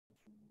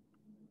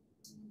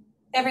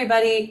Hey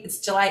everybody, it's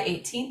July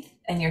 18th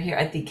and you're here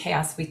at the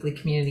CHAOSS Weekly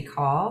Community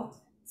Call.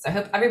 So I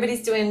hope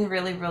everybody's doing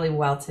really, really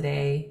well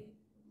today.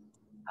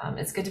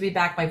 It's good to be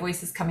back. My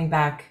voice is coming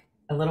back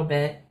a little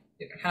bit.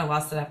 I kind of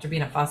lost it after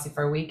being at FOSSI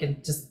for a week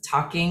and just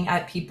talking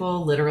at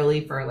people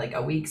literally for like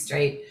a week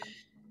straight.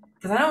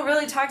 Because I don't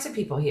really talk to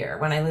people here.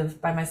 When I live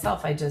by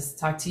myself, I just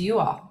talk to you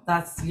all.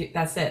 That's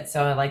it.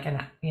 So like,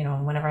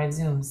 whenever I have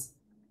Zooms,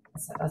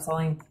 that's the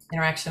only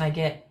interaction I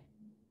get.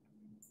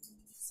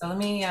 So let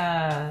me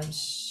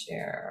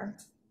share.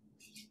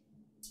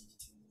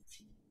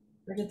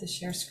 Where did the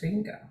share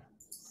screen go?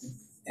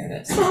 There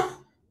it is.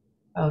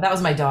 Oh, that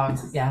was my dog.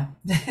 Yeah.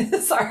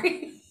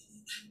 Sorry.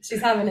 She's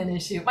having an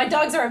issue. My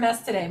dogs are a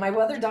mess today. My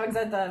other dog's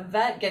at the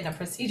vet getting a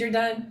procedure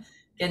done,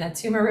 getting a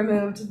tumor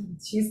removed.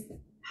 She's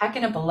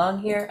hacking up a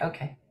lung here.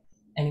 Okay.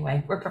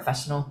 Anyway, we're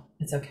professional.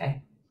 It's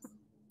okay.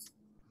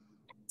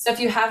 So if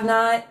you have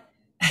not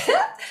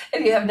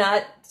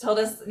told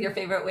us your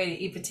favorite way to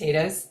eat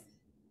potatoes,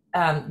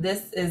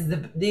 this is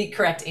the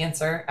correct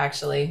answer,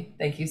 actually.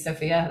 Thank you,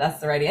 Sophia. That's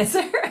the right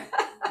answer.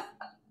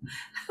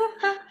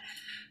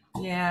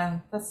 Yeah,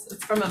 it's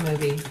from a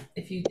movie.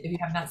 If you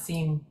have not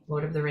seen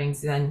Lord of the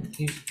Rings, then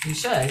you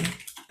should.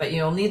 But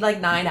you'll need like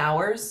 9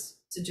 hours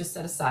to just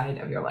set aside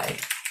of your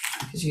life,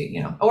 because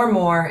or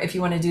more if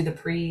you want to do the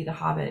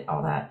Hobbit,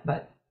 all that.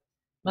 But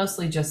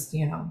mostly just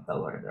the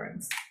Lord of the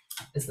Rings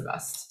is the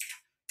best.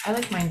 I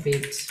like mine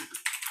baked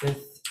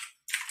with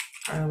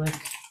garlic,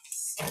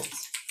 salt,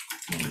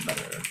 and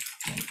butter,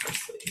 and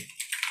parsley.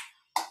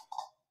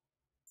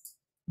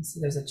 See,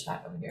 there's a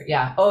chat over here.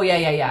 Yeah. Oh, yeah.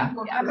 Yeah,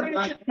 the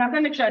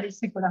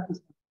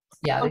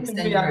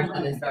extended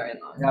version is very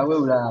long. Yeah,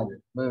 we'll add.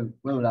 We'll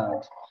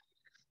add.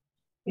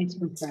 There we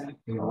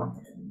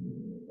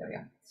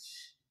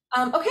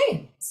go.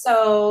 Okay,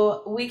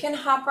 so we can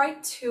hop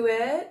right to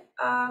it.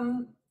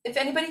 If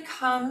anybody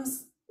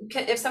comes,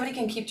 if somebody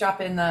can keep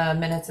dropping the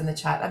minutes in the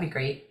chat, that'd be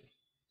great.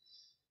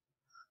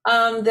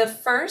 The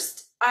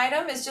first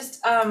item is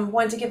just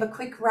wanted to give a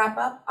quick wrap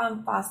up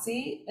on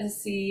FOSSI and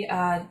see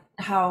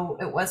how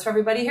it was for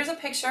everybody. Here's a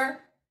picture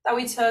that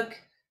we took.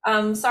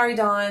 Sorry,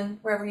 Dawn,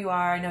 wherever you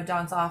are. I know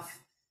Dawn's off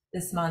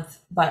this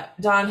month, but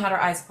Dawn had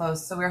her eyes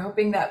closed, so we're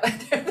hoping that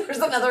there's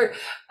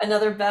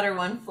another better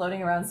one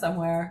floating around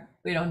somewhere.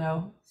 We don't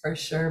know for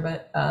sure,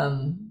 but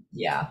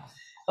yeah,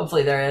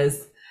 hopefully there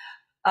is.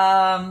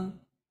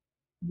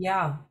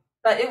 Yeah.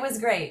 But it was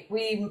great.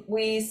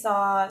 We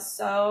saw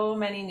so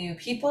many new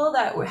people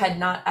that had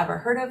not ever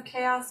heard of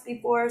CHAOSS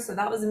before, so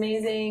that was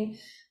amazing.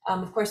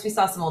 Of course, we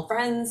saw some old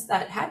friends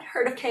that had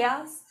heard of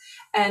CHAOSS,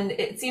 and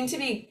it seemed to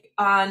be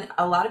on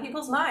a lot of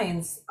people's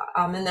minds.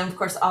 And then, of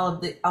course, all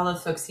of the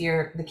folks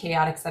here, the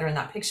chaotics that are in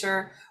that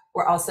picture,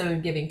 were also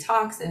giving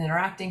talks and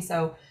interacting.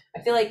 So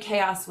I feel like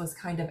CHAOSS was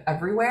kind of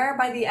everywhere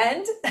by the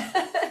end.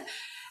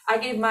 I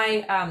gave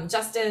my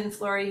Justin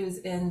Flory, who's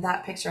in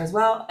that picture as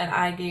well, and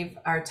I gave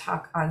our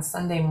talk on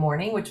Sunday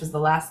morning, which was the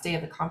last day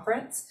of the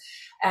conference.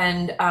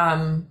 And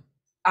I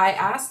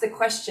asked the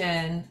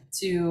question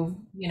to,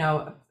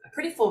 a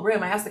pretty full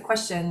room. I asked the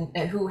question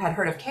who had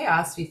heard of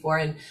CHAOSS before,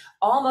 and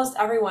almost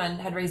everyone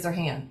had raised their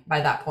hand by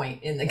that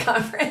point in the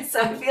conference.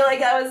 So I feel like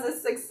that was a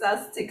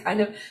success to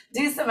kind of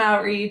do some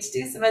outreach,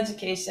 do some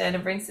education,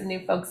 and bring some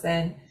new folks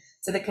in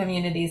to the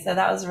community. So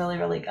that was really,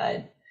 really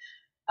good.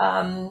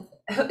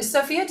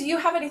 Sophia, do you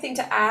have anything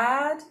to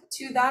add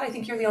to that? I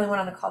think you're the only one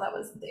on the call that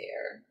was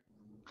there.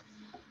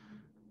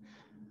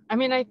 I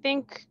mean, I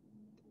think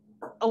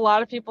a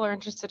lot of people are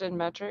interested in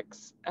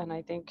metrics, and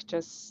I think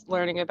just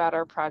learning about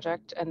our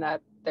project and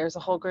that there's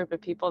a whole group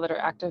of people that are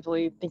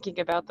actively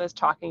thinking about this,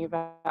 talking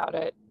about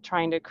it,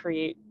 trying to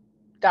create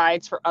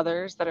guides for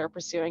others that are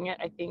pursuing it.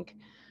 I think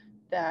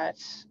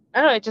that,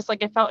 I don't know,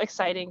 it felt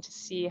exciting to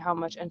see how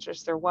much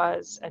interest there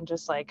was, and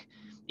just like,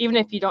 even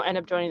if you don't end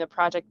up joining the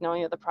project,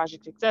 knowing that the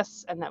project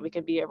exists and that we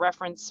could be a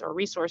reference or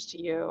resource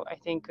to you, I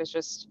think it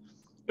was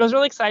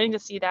really exciting to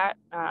see that,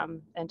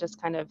 and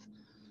just kind of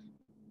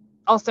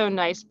also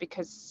nice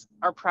because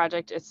our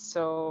project is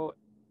so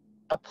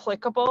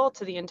applicable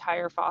to the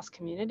entire FOSS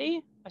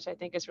community, which I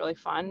think is really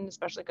fun,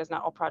 especially because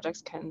not all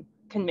projects can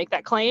make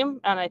that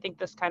claim. And I think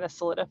this kind of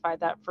solidified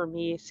that for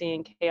me,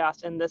 seeing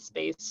CHAOSS in this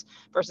space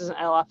versus an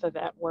LF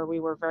event where we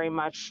were very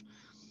much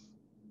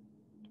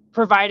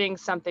providing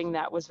something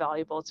that was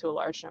valuable to a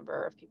large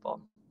number of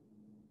people.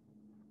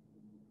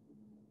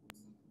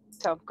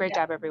 So great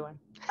job, everyone.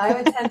 I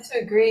would tend to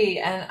agree.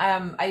 And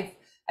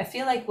I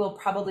feel like we'll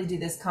probably do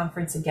this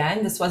conference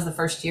again. This was the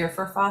first year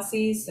for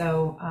FOSSI,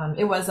 so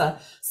it was a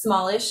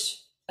smallish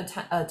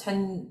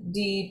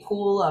attendee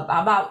pool of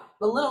about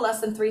a little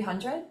less than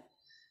 300.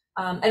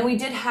 And we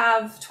did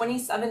have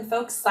 27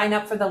 folks sign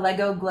up for the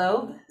Lego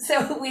Globe.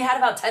 So we had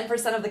about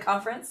 10% of the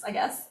conference, I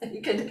guess,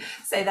 you could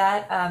say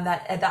that,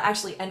 that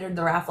actually entered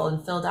the raffle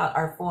and filled out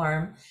our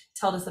form,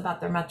 told us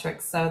about their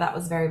metrics. So that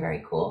was very,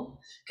 very cool.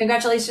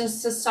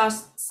 Congratulations to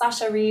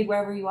Sasha Reed,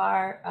 wherever you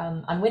are,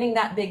 on winning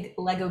that big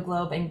Lego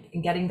Globe and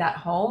getting that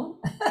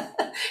home.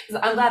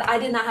 I'm glad I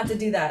did not have to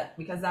do that,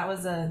 because that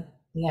was that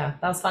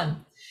was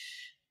fun.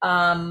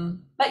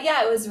 But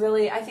yeah,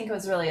 I think it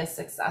was really a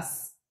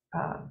success.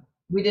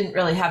 We didn't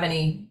really have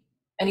any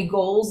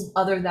goals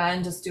other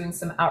than just doing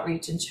some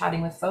outreach and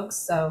chatting with folks.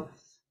 So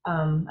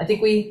I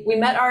think we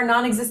met our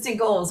non-existent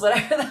goals,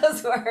 whatever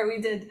those were. We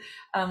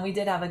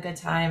did have a good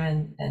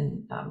time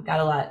and got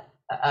a lot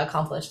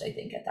accomplished, I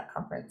think, at that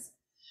conference.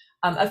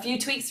 A few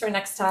tweaks for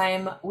next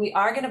time. We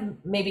are going to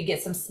maybe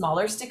get some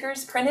smaller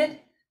stickers printed.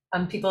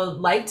 People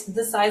liked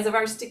the size of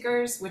our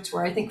stickers, which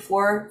were, I think,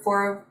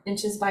 4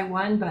 inches by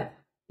 1, but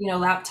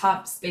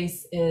laptop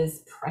space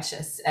is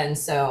precious, and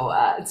so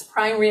it's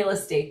prime real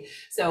estate.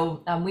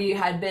 So we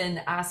had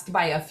been asked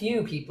by a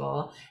few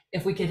people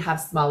if we could have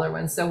smaller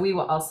ones. So we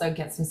will also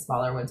get some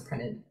smaller ones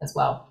printed as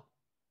well.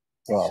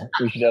 Well,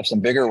 we should have some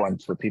bigger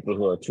ones for people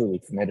who are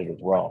truly committed as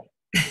well.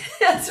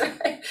 That's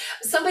right.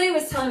 Somebody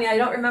was telling me, I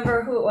don't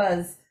remember who it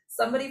was,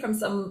 somebody from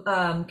some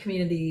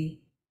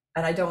community,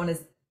 and I don't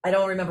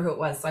remember who it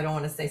was, so I don't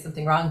want to say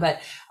something wrong, but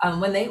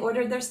when they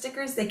ordered their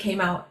stickers, they came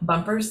out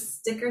bumper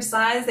sticker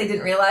size. They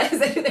didn't realize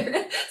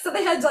so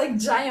they had like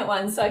giant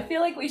ones. So I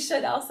feel like we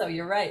should also,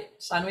 you're right,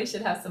 Sean, we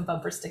should have some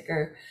bumper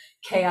sticker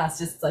chaos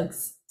just like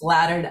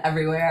splattered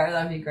everywhere.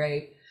 That'd be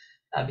great.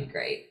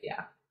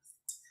 Yeah.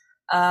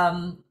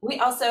 We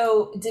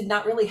also did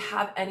not really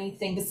have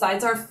anything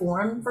besides our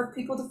form for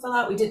people to fill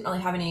out. We didn't really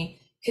have any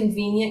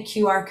convenient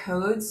QR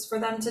codes for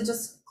them to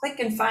just click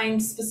and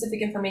find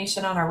specific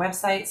information on our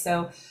website.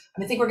 So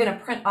I think we're going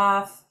to print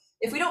off,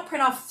 if we don't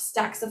print off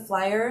stacks of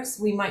flyers,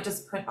 we might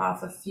just print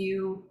off a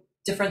few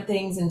different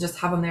things and just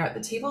have them there at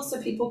the table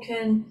so people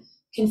can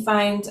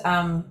find,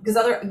 because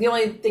the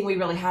only thing we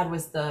really had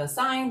was the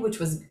sign, which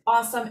was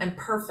awesome and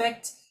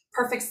perfect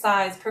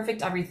size,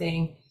 perfect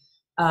everything.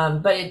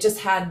 But it just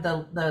had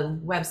the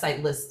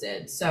website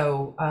listed.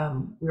 So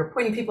we were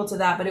pointing people to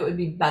that, but it would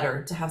be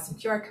better to have some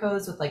QR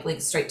codes with like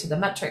links straight to the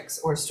metrics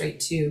or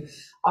straight to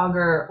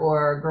Augur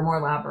or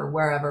Grimoire Lab or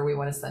wherever we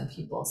want to send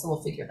people. So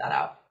we'll figure that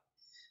out.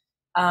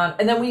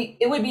 And then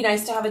it would be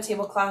nice to have a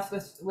tablecloth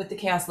with the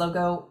CHAOSS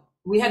logo.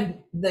 We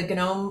had the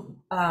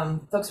GNOME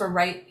folks were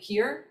right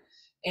here.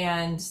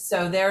 And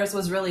so theirs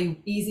was really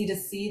easy to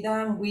see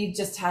them. We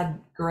just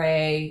had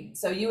gray.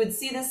 So you would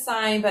see this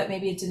sign, but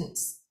maybe it didn't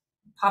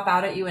pop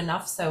out at you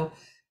enough. So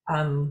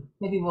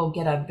maybe we'll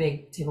get a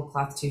big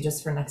tablecloth too,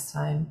 just for next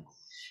time.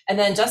 And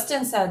then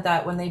Justin said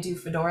that when they do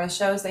Fedora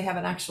shows, they have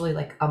actually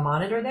like a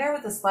monitor there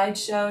with a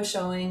slideshow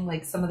showing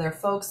like some of their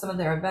folks, some of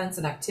their events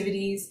and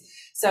activities.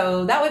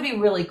 So that would be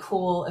really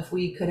cool if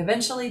we could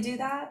eventually do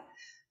that.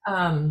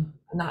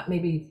 Not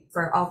maybe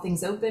for All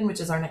Things Open,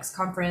 which is our next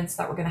conference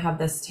that we're going to have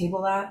this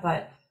table at,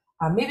 but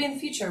maybe in the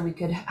future we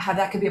could have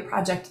that could be a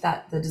project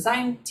that the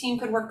design team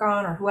could work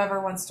on, or whoever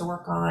wants to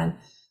work on.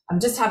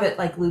 Just have it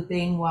like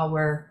looping while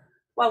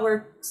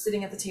we're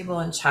sitting at the table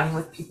and chatting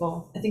with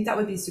people. I think that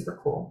would be super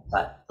cool,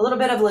 but a little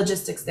bit of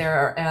logistics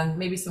there and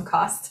maybe some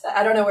cost.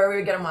 I don't know where we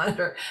would get a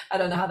monitor. I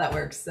don't know how that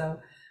works. So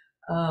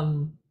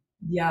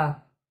yeah.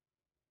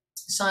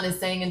 Sean is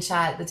saying in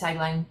chat, the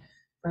tagline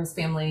for his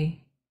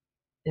family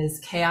is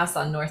chaos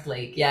on North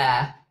Lake.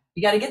 Yeah.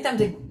 You got to get them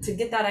to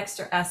get that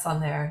extra S on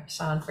there,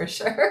 Sean, for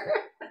sure.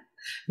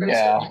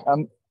 Yeah. Sure.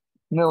 I'm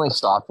the only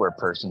software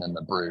person in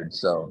the brood,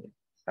 so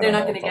they're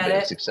not going to get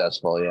it.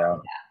 Successful, yeah.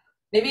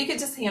 Maybe you could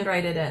just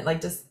handwrite it in,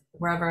 like just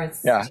wherever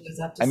it's. Yeah, shows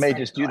up, I may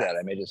just do that.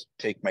 I may just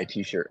take my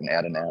T-shirt and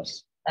add an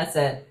S. That's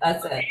it.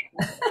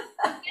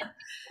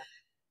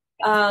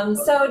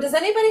 So does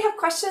anybody have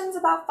questions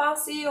about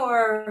FOSSI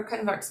or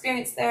kind of our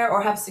experience there,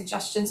 or have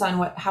suggestions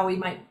on how we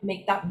might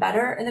make that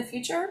better in the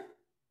future?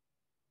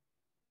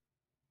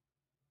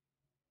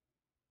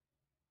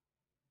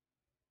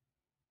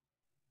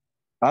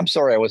 I'm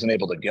sorry I wasn't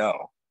able to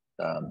go.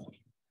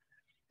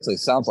 So it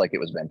sounds like it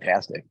was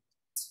fantastic.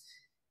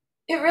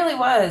 It really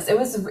was. It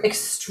was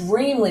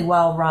extremely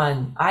well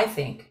run, I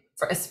think,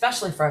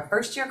 especially for a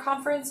first year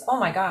conference. Oh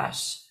my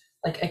gosh,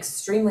 like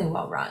extremely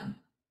well run,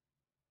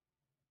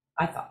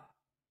 I thought.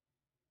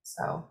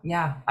 So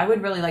yeah, I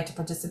would really like to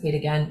participate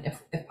again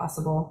if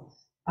possible.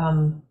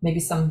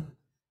 Maybe some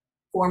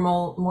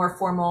more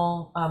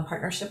formal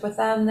partnership with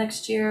them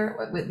next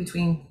year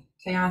between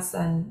CHAOSS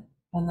and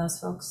those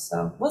folks.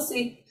 So we'll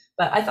see,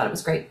 but I thought it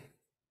was great.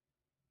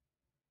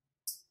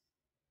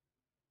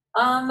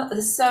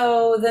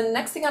 So the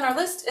next thing on our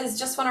list is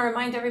just want to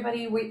remind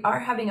everybody we are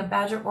having a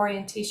Badger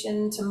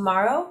orientation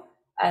tomorrow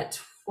at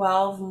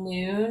 12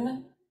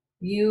 noon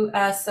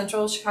US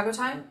Central Chicago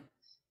time.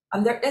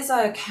 There is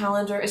a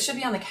calendar. It should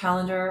be on the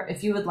calendar.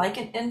 If you would like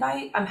an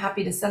invite, I'm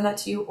happy to send that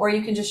to you, or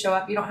you can just show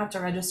up. You don't have to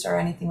register or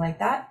anything like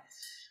that.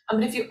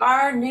 But if you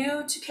are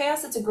new to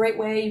CHAOSS, it's a great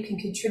way you can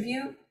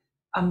contribute.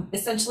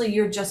 Essentially,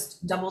 you're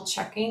just double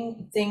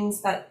checking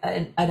things that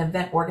an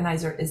event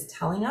organizer is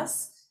telling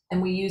us.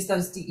 And we use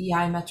those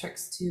DEI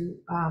metrics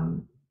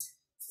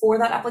for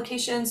that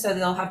application. So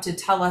they'll have to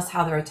tell us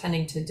how they're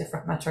attending to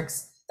different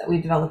metrics that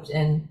we've developed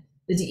in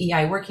the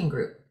DEI working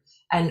group.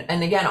 And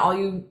again,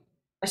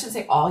 I shouldn't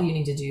say all you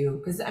need to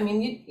do, because I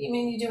mean,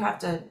 you do have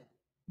to,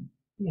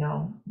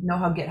 know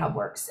how GitHub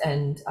works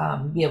and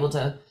be able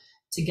to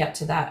to get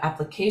to that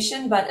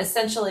application. But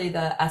essentially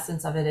the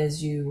essence of it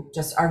is you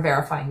just are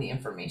verifying the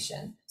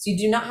information. So you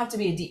do not have to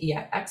be a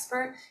DEI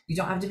expert. You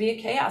don't have to be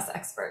a CHAOSS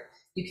expert.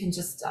 You can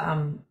just,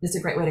 it's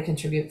a great way to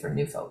contribute for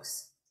new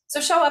folks. So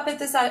show up at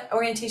this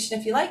orientation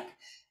if you like.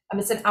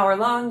 It's an hour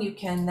long. You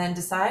can then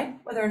decide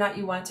whether or not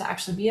you want to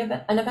actually be an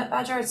event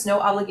badger. It's no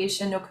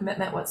obligation, no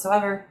commitment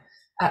whatsoever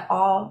at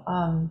all.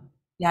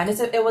 Yeah, and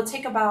it will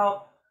take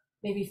about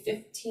maybe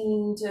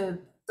 15 to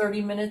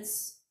 30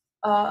 minutes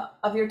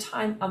of your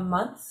time a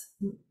month,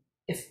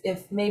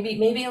 if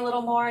maybe a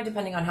little more,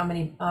 depending on how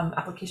many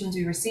applications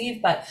we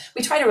receive. But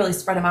we try to really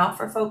spread them out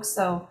for folks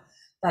so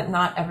that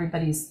not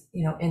everybody's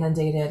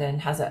inundated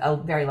and has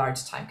a very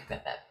large time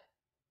commitment.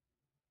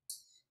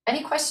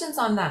 Any questions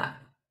on that?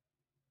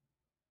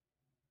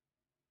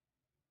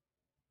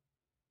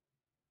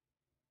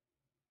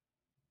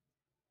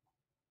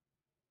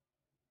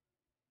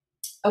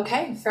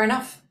 Okay, fair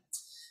enough.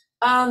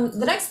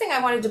 The next thing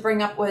I wanted to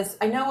bring up was,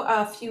 I know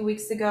a few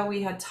weeks ago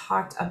we had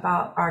talked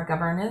about our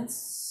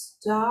governance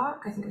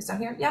doc. I think it was down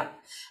here. Yep.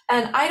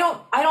 And I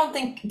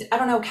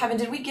don't know, Kevin,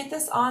 did we get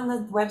this on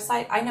the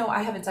website? I know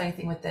I haven't done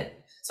anything with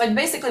it. So I'm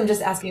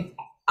just asking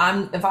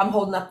if I'm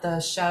holding up the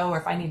show or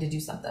if I need to do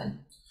something.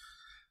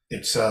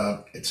 It's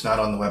not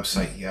on the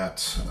website yet.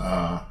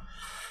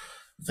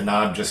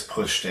 Vinod just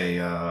pushed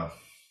a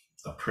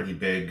pretty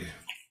big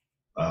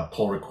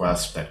pull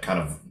request that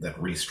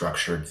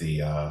restructured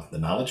the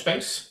knowledge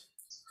base.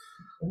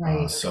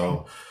 Right.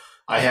 So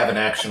I have an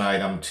action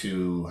item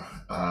to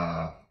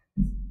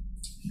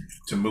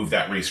move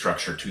that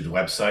restructure to the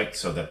website,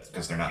 so that,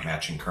 because they're not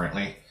matching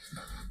currently,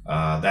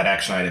 that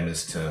action item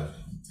is to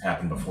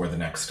happen before the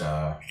next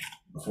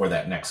before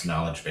that next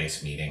knowledge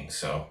base meeting.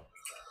 So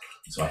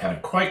I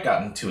haven't quite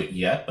gotten to it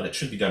yet, but it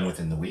should be done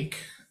within the week.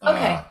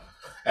 Okay.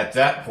 At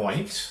that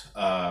point,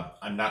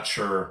 I'm not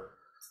sure.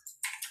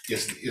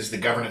 Is the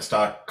governance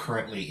doc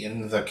currently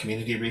in the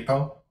community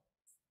repo?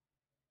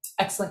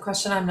 Excellent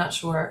question. I'm not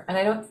sure. And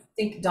I don't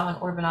think Don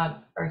or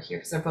Vinod are here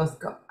because they're both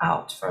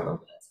out for a little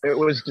bit. It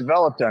was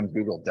developed on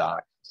Google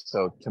Docs,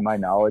 so to my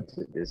knowledge,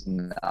 it is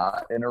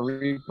not in a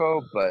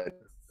repo. But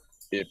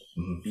if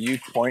you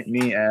point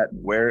me at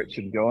where it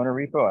should go in a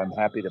repo, I'm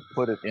happy to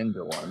put it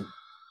into one.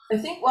 I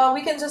think, well,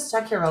 we can just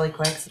check here really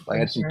quick.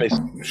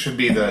 It should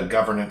be the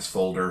governance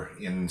folder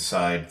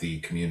inside the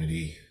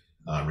community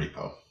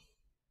repo.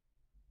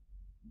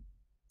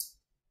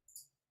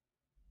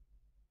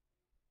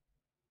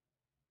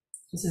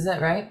 This is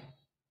it, right?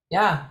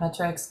 Yeah,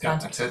 metrics. Yeah,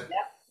 content. that's it.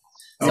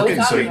 Yeah. So Okay,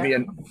 it's so out You here.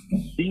 can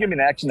give me an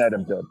action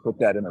item to put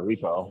that in a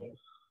repo.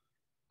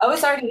 Oh,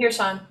 it's already here,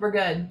 Sean. We're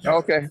good.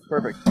 Okay,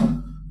 perfect.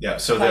 Yeah.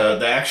 So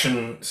the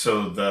action.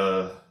 So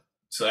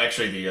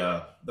actually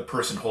the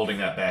person holding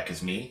that back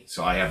is me.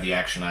 So I have the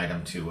action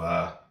item to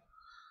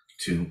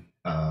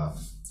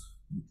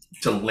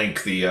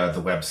link the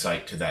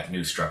website to that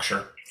new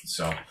structure.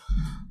 So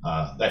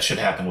that should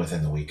happen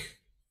within the week.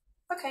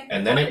 Okay.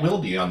 And then it will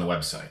be on the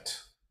website.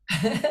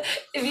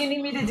 If you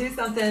need me to do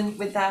something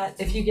with that,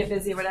 if you get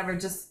busy or whatever,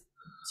 just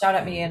shout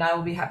at me and I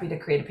will be happy to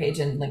create a page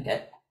and link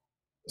it.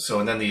 So,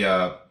 and then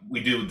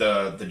we do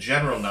the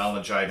general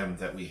knowledge item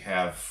that we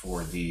have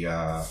for the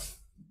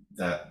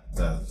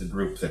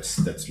group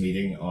that's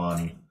meeting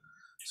on.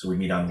 So we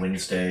meet on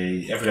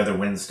Wednesday, every other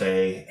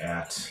Wednesday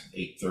at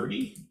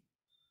 8:30.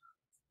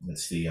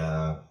 It's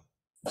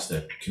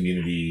the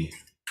community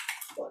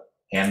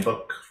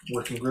handbook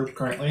working group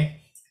currently.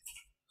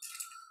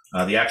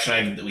 The action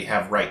item that we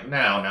have right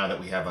now that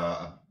we have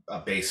a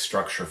base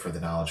structure for the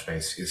knowledge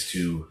base,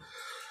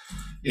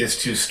 is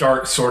to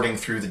start sorting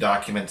through the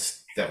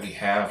documents that we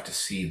have to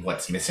see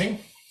what's missing,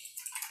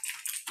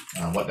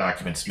 what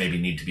documents maybe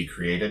need to be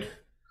created,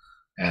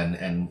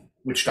 and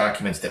which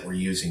documents that we're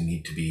using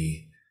need to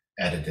be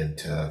edited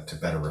to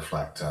better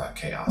reflect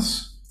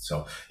CHAOSS.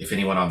 So if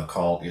anyone on the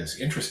call is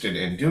interested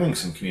in doing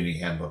some community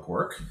handbook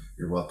work,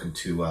 you're welcome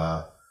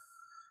to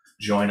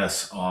join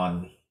us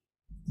on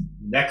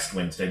next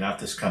Wednesday, not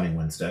this coming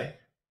Wednesday,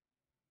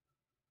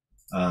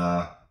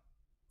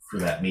 for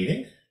that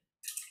meeting,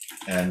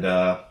 and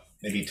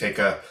maybe take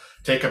a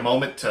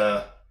moment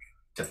to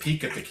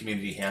peek at the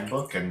community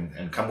handbook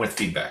and come with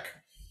feedback.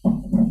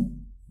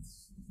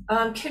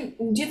 Do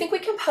you think we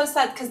can post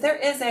that? Because there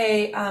is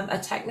a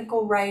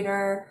technical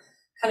writer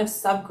kind of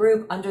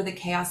subgroup under the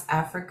CHAOSS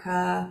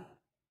Africa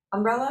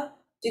umbrella.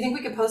 Do you think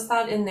we could post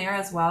that in there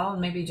as well, and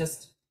maybe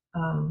just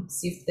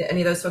see if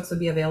any of those folks would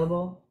be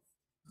available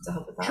to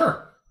help with that?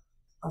 Sure.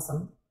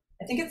 Awesome.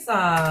 I think it's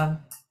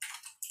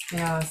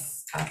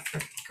CHAOSS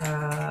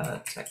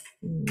Africa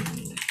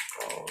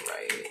technical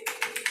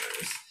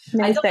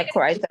writers. Tech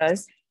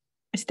writers.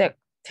 It's tech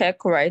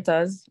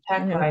writers.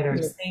 Tech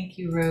writers. Thank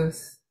you,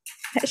 Ruth.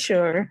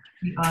 Sure.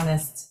 Be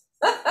honest.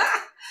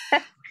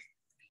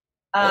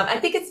 I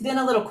think it's been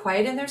a little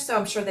quiet in there, so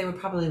I'm sure they would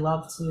probably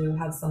love to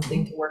have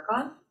something to work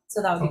on.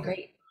 So that would be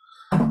great.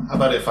 How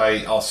about if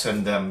I'll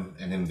send them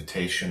an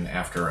invitation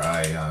after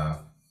I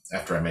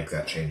make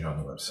that change on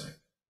the website.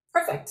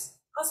 Perfect.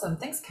 Awesome.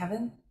 Thanks,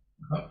 Kevin.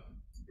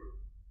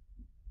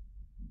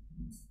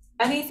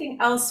 Anything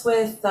else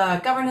with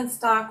governance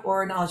doc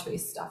or knowledge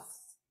base stuff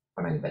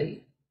from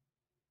anybody?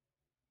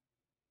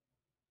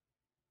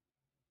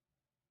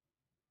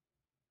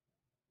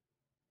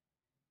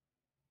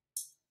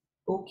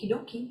 Okie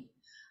dokie.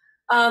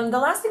 The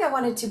last thing I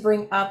wanted to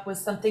bring up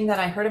was something that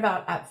I heard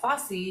about at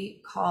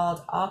FOSSI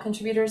called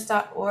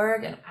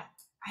allcontributors.org. And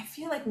I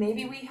feel like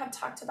maybe we have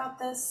talked about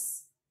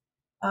this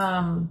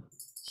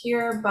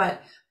here,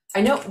 but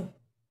I know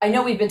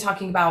we've been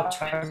talking about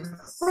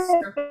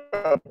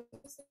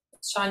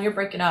Sean, you're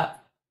breaking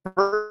up.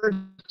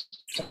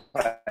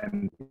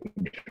 First-time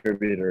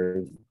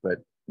contributors, but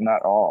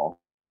not all.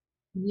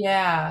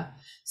 Yeah.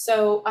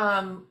 So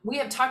we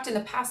have talked in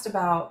the past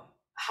about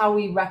how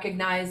we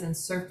recognize and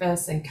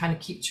surface and kind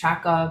of keep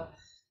track of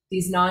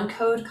these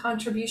non-code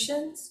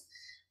contributions.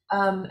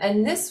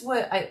 And this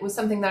was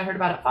something that I heard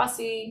about at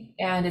FOSSI,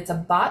 and it's a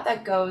bot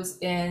that goes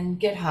in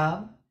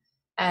GitHub,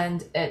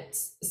 and it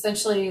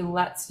essentially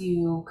lets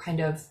you kind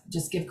of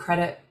just give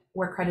credit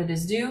where credit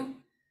is due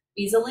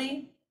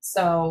easily.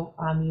 So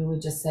you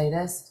would just say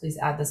this, please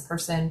add this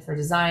person for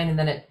design, and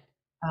then it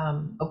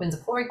opens a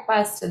pull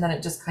request, and then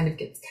it just kind of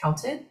gets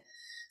counted.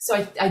 So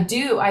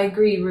I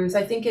agree, Ruth.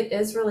 I think it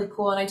is really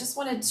cool. And I just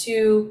wanted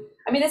to,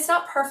 I mean, it's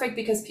not perfect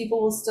because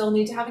people will still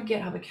need to have a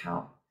GitHub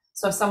account.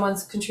 So if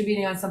someone's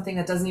contributing on something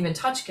that doesn't even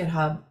touch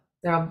GitHub,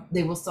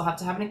 they will still have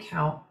to have an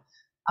account.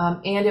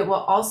 And it will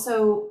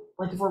also,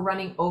 like if we're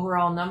running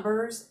overall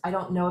numbers, I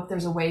don't know if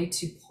there's a way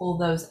to pull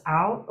those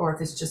out or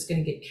if it's just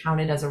going to get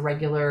counted as a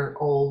regular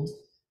old,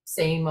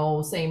 same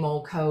old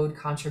code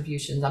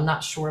contributions. I'm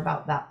not sure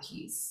about that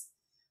piece.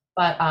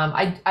 But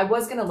I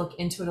was going to look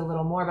into it a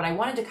little more, but I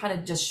wanted to kind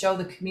of just show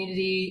the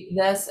community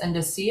this and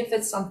to see if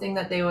it's something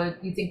that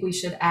you think we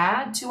should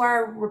add to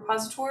our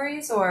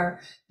repositories or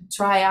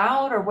try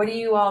out, or what do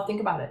you all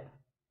think about it?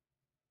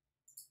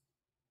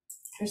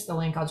 Here's the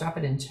link. I'll drop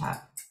it in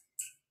chat.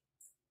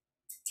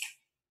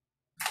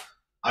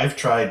 I've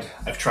tried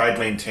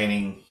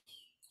maintaining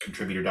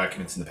contributor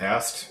documents in the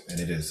past,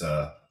 and it is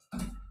a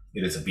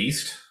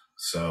beast.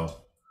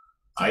 So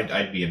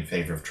I'd be in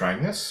favor of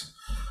trying this.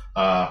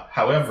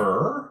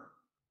 However,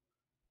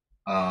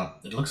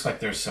 it looks like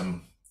there's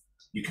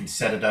you can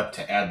set it up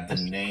to add the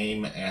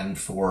name and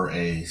for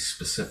a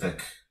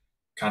specific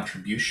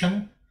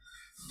contribution.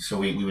 So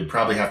we would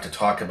probably have to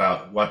talk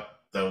about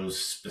what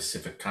those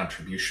specific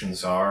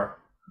contributions are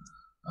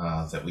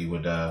that we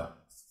would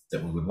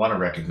want to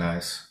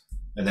recognize.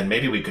 And then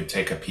maybe we could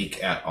take a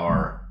peek at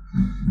our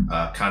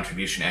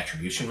contribution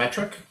attribution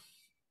metric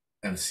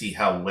and see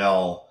how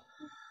well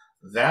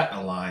that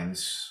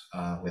aligns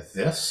with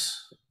this.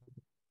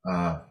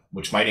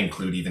 Which might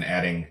include even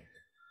adding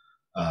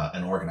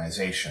an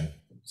organization,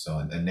 so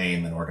a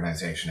name, an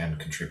organization, and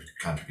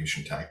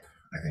contribution type.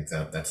 I think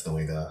that's the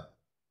way the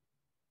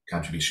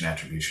contribution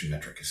attribution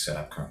metric is set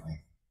up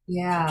currently.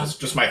 Yeah. So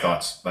just my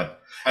thoughts,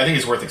 but I think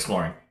it's worth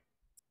exploring.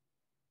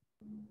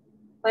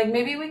 Like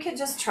maybe we could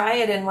just try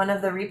it in one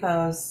of the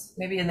repos,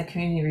 maybe in the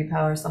community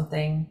repo or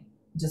something,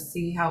 just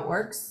see how it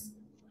works.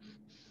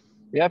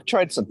 Yeah, I've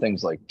tried some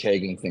things like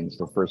tagging things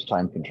for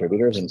first-time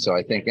contributors, and so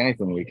I think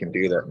anything we can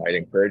do that might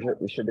encourage it,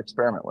 we should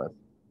experiment with.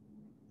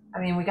 I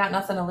mean, we got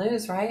nothing to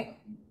lose, right?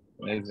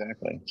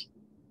 Exactly.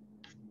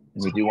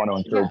 And we do want to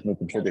encourage new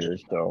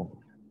contributors, so.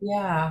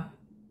 Yeah.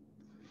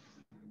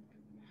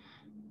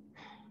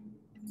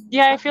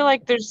 Yeah, I feel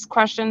like there's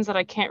questions that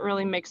I can't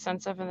really make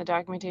sense of in the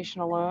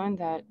documentation alone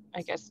that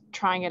I guess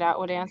trying it out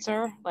would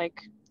answer.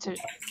 Like to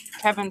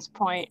Kevin's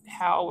point,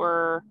 how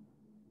we're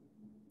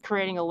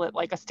creating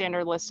a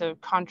standard list of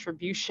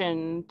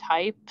contribution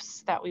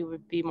types that we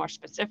would be more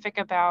specific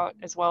about,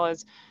 as well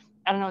as,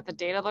 I don't know what the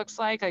data looks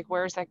like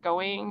where is that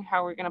going?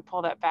 How are we going to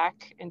pull that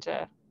back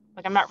into,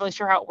 I'm not really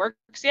sure how it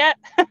works yet.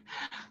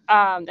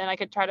 And I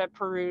could try to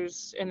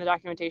peruse in the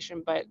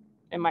documentation, but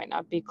it might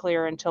not be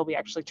clear until we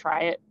actually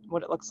try it,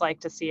 what it looks like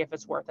to see if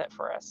it's worth it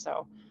for us.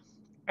 So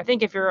I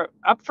think if you're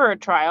up for a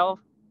trial,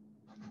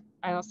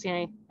 I don't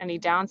see any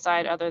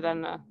downside other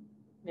than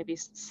maybe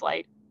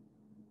slight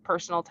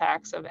personal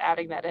tax of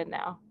adding that in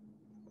now.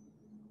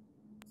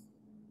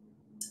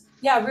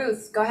 Yeah,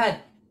 Ruth, go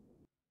ahead.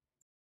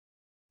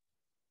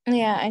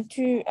 Yeah, I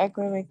do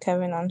agree with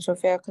Kevin and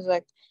Sophia because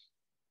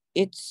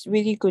it's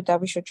really good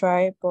that we should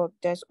try it, but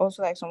there's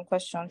also some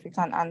questions we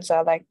can't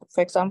answer.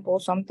 For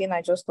example, something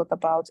I just thought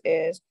about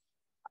is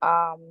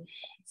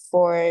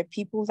for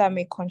people that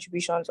make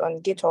contributions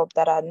on GitHub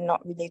that are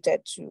not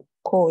related to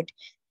code,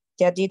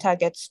 their data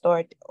gets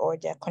stored or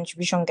their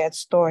contribution gets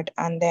stored,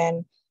 and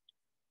then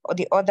or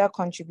the other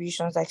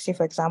contributions, say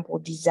for example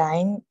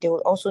design, they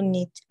will also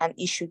need an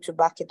issue to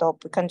back it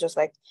up. We can't just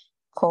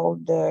call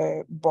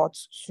the bot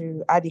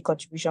to add a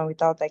contribution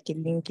without a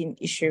linking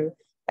issue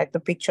the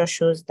picture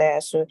shows there.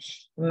 So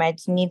you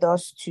might need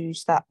us to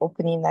start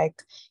opening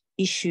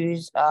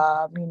issues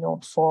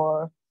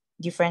for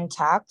different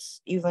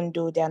tags, even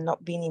though they are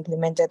not being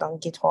implemented on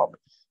GitHub.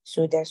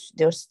 So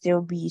there'll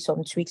still be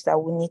some tweaks that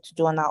we need to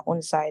do on our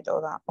own side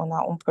or on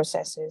our own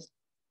processes.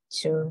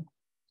 So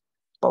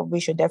but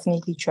we should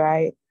definitely try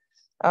it.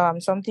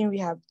 Something we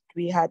have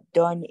we had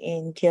done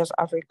in Chaos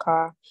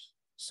Africa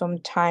some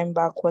time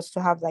back was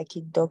to have like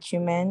a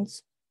document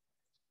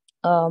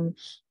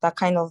that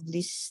kind of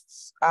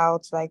lists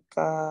out like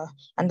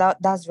and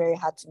that's very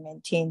hard to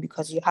maintain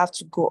because you have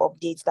to go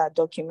update that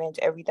document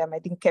every time. I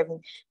think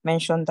Kevin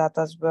mentioned that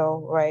as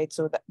well, right?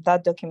 So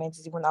that document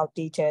is even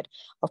outdated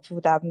of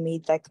people that have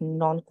made like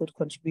non-code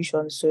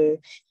contributions. So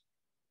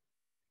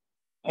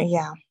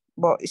yeah,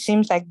 but it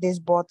seems like this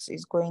bot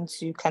is going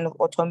to kind of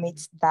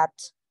automate that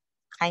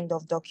kind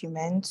of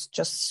document,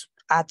 just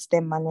add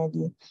them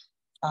manually.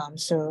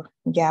 So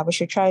yeah, we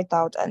should try it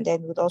out, and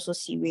then we'd also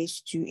see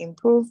ways to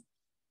improve,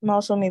 and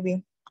also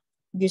maybe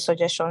give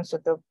suggestions to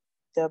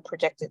the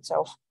project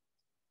itself.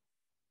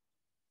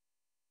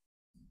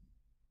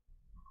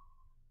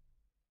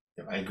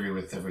 I agree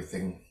with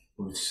everything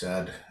Ruth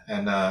said,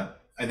 and I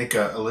think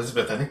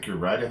Elizabeth, I think you're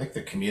right. I think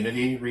the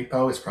community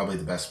repo is probably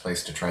the best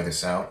place to try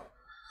this out.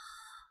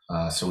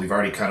 So we've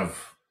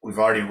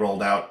already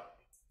rolled out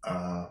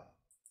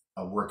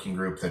a working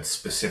group that's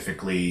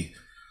specifically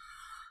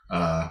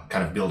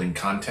kind of building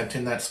content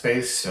in that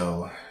space.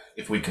 So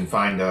if we can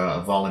find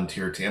a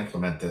volunteer to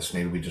implement this,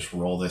 maybe we just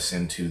roll this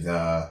into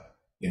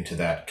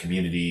that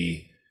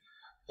community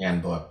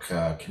handbook,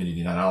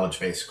 community knowledge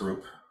base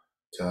group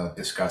to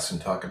discuss and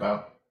talk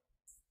about.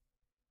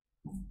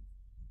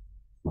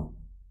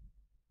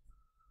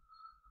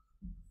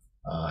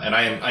 And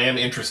I am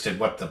interested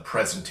what the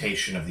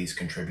presentation of these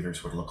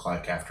contributors would look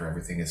like after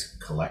everything is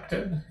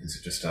collected. Is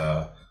it just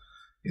a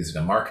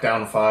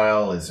markdown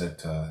file? Is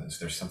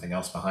there something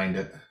else behind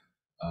it?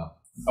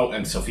 Oh,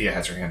 and Sophia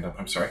has her hand up.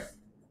 I'm sorry.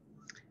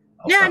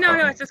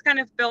 No, it's just kind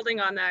of building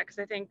on that, because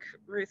I think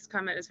Ruth's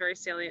comment is very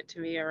salient to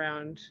me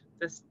around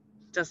this,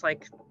 just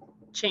like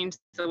change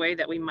the way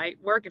that we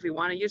might work if we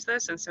want to use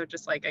this. And so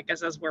just like, I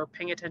guess as we're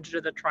paying attention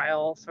to the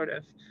trial, sort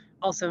of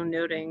also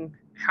noting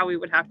how we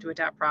would have to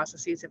adapt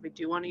processes if we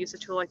do want to use a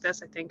tool like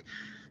this. I think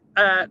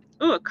a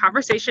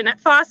conversation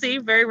at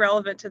FOSSI, very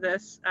relevant to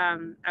this.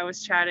 I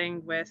was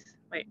chatting with,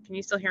 wait, can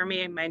you still hear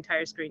me? My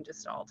entire screen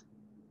just stalled.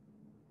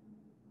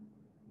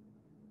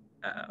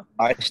 Uh-oh.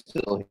 I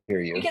still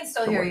hear you. We can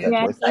still hear you.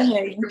 Yeah, I can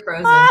hear you. You're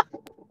frozen.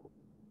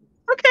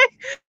 Okay,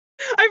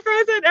 I'm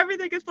frozen.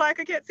 Everything is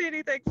black. I can't see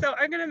anything. So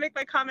I'm going to make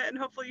my comment and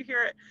hopefully you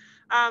hear it.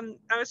 I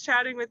was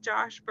chatting with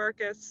Josh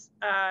Burkus,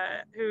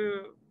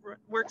 who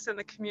works in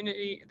the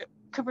community, the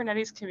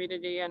Kubernetes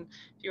community. And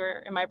if you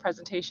were in my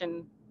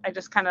presentation, I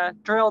just kind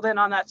of drilled in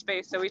on that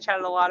space. So we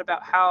chatted a lot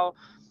about how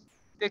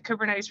the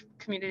Kubernetes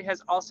community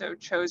has also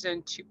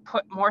chosen to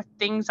put more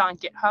things on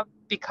GitHub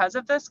because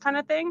of this kind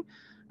of thing,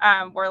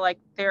 where like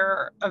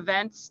their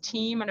events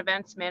team and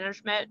events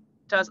management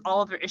does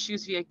all of their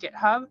issues via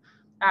GitHub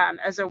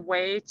as a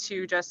way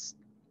to just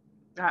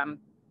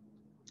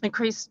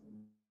increase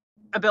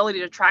ability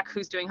to track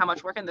who's doing how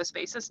much work in the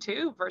spaces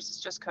too, versus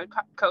just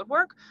code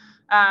work,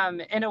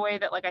 in a way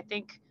that like I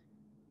think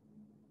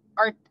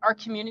our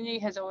community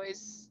has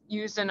always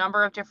used a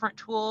number of different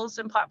tools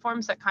and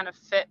platforms that kind of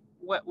fit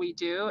what we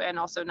do, and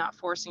also not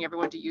forcing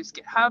everyone to use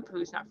GitHub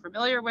who's not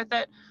familiar with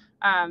it.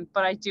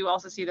 But I do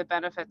also see the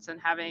benefits in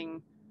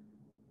having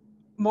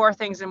more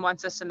things in one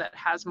system that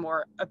has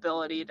more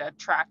ability to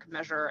track,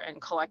 measure,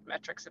 and collect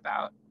metrics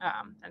about.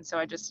 And so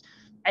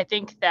I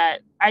think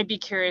that I'd be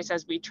curious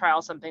as we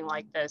trial something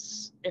like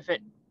this, if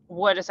it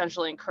would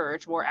essentially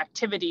encourage more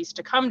activities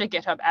to come to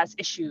GitHub as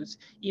issues,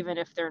 even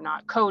if they're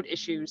not code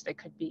issues. They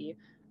could be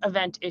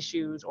event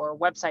issues or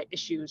website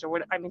issues, or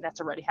what, I mean,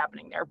 that's already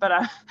happening there, but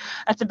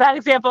that's a bad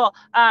example.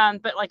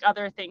 But like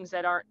other things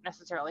that aren't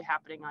necessarily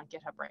happening on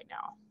GitHub right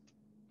now.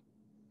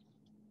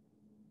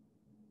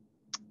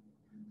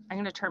 I'm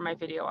going to turn my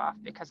video off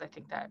because I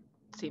think that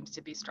seems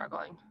to be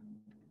struggling.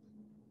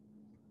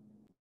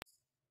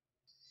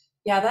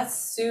 Yeah,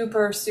 that's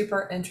super,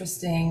 super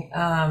interesting.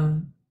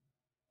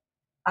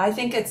 I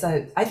think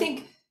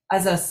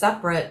as a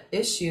separate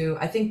issue,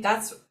 I think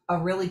that's a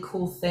really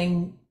cool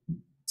thing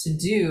to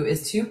do,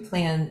 is to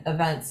plan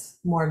events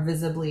more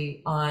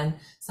visibly on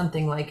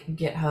something like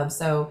GitHub.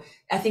 So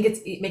I think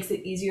it makes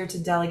it easier to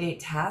delegate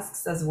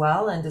tasks as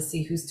well, and to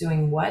see who's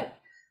doing what.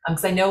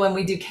 Because I know when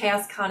we do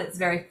CHAOSScon, it's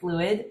very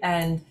fluid,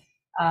 and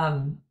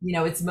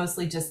it's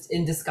mostly just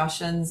in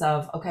discussions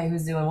of, okay,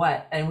 who's doing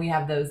what, and we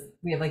have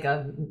like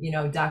a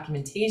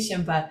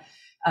documentation, but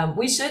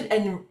we should,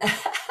 and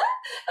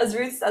as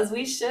Ruth says,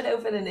 we should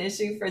open an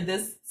issue for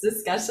this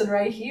discussion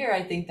right here.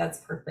 I think that's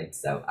perfect.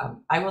 So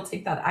I will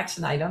take that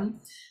action item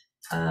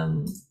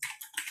to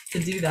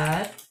do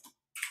that.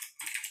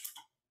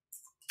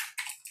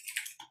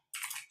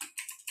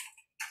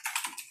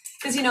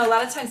 Because, a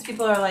lot of times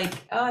people are like,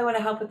 oh, I want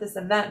to help with this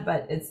event,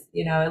 but it's,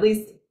 at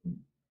least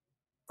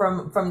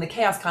from the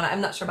CHAOSScon, I'm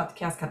not sure about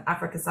the CHAOSScon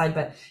Africa side,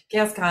 but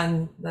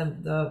CHAOSScon,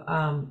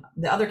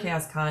 the other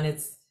CHAOSScon,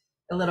 it's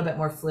a little bit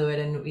more fluid,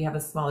 and we have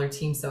a smaller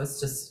team, so it's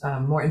just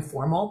more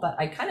informal. But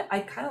I kind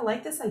of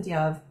like this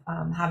idea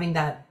of having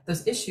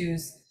those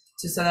issues,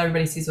 just so that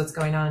everybody sees what's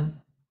going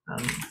on.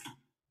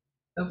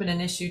 Open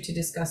an issue to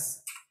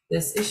discuss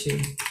this issue,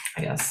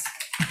 I guess.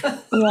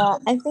 Yeah,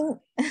 I think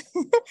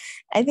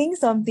I think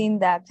something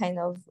that kind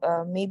of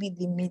maybe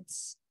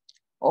limits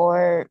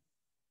or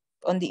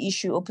on the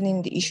issue,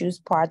 opening the issues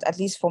part, at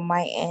least for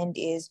my end,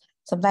 is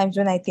sometimes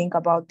when I think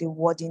about the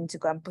wording to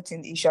go and put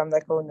in the issue, I'm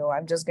like, oh no,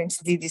 I'm just going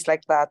to do this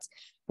like that.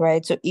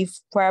 Right. So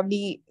if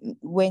probably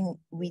when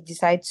we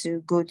decide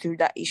to go through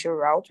that issue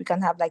route, we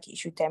can have like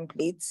issue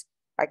templates.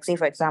 Like say,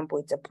 for example,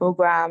 it's a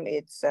program,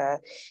 it's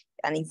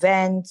an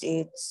event,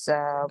 it's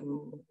a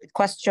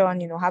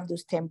question, have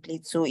those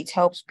templates. So it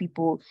helps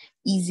people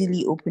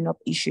easily open up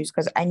issues,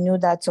 because I know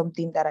that's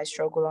something that I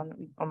struggle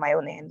on my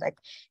own end. Like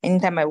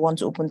anytime I want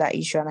to open that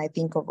issue and I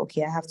think of,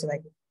 okay, I have to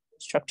like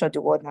structure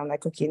the word, and I'm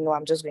like, okay, no,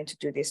 I'm just going to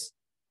do this.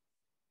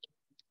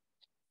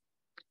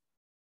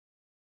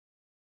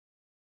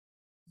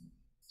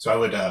 So I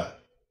would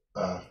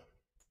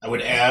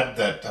add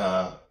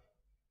that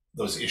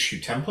those issue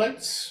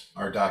templates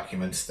are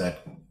documents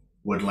that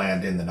would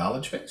land in the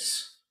knowledge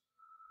base.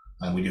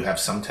 We do have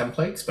some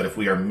templates, but if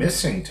we are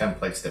missing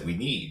templates that we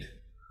need,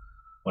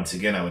 once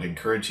again, I would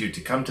encourage you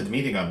to come to the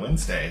meeting on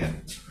Wednesday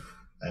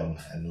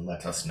and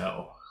let us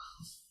know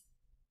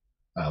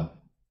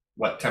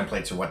what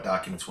templates or what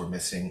documents we're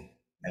missing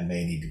and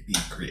may need to be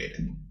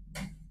created.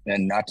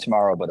 And not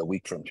tomorrow, but a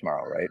week from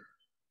tomorrow, right?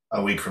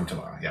 A week from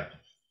tomorrow, yeah.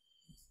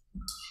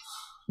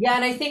 Yeah,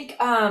 and I think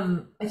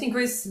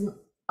Ruth's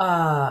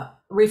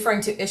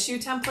referring to issue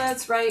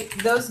templates, right?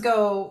 Those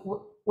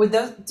go do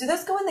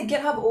those go in the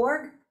GitHub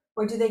org,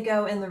 or do they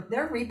go in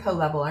they're repo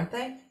level, aren't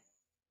they?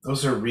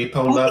 Those are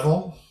repo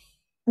level.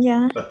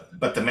 Yeah.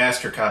 But the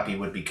master copy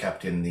would be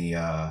kept in the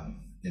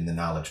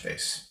knowledge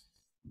base.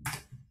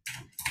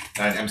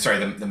 I'm sorry,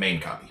 the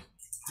main copy.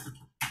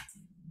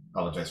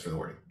 Apologize for the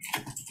wording.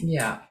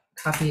 Yeah,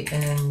 copy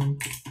in.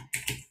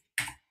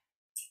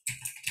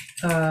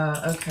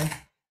 Okay.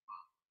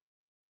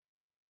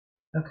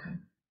 Okay.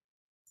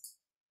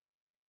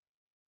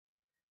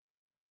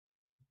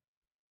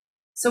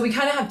 So we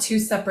kind of have two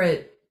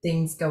separate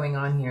things going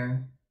on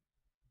here.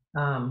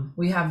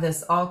 We have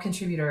this all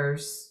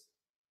contributors,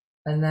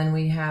 and then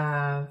we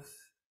have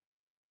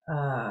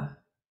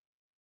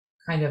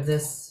kind of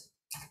this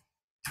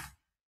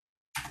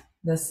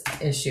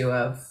issue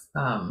of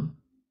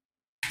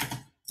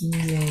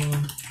using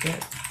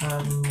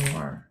GitHub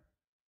more.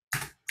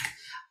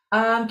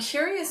 I'm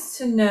curious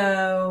to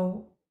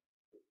know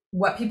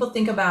what people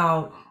think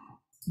about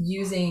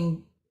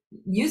using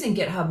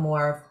GitHub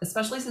more,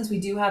 especially since we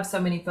do have so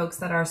many folks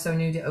that are so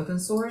new to open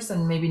source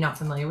and maybe not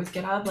familiar with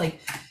GitHub.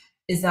 Like,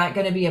 is that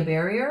going to be a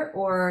barrier,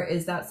 or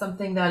is that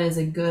something that is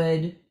a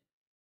good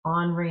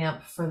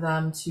on-ramp for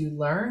them to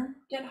learn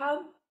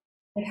GitHub?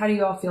 Like, how do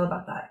you all feel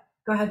about that?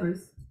 Go ahead,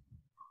 Ruth.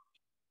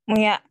 Well,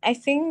 yeah, I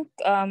think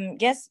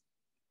yes,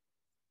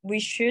 we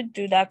should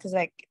do that, because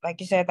like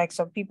you said, like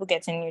some people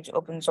getting new to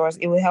open source,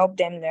 it will help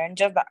them learn.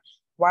 Just that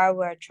while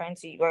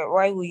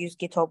we use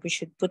GitHub, we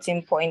should put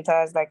in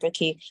pointers like,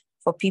 okay,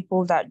 for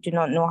people that do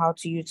not know how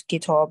to use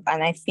GitHub.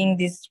 And I think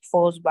this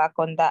falls back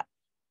on that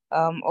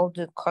all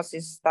the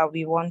courses that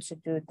we want to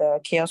do, the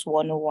CHAOSS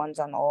 101s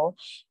and all,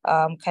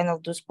 kind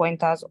of those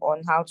pointers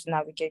on how to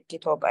navigate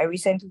GitHub. I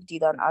recently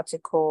did an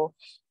article,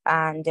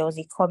 and there was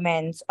a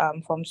comment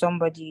from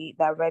somebody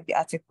that read the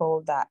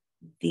article that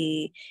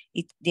the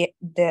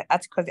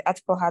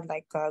article had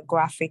like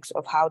graphics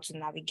of how to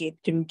navigate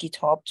through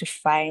GitHub to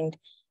find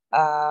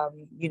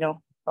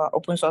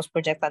open source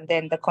project. And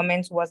then the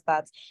comment was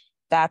that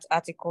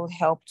article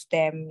helped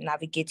them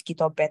navigate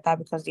GitHub better,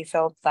 because they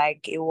felt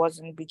like it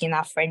wasn't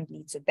beginner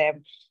friendly to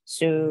them.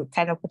 So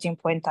kind of putting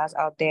pointers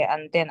out there.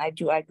 And then I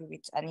do agree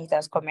with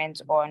Anita's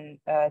comment on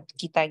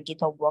Git and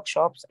GitHub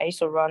workshops. I used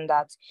to run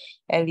that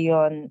early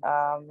on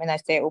when I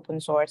started open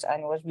source,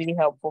 and it was really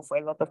helpful for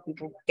a lot of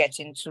people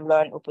getting to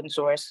learn open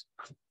source.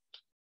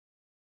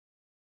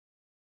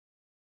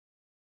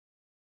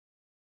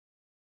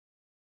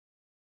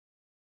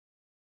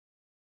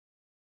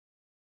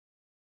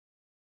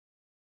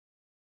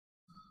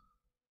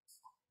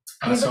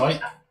 Go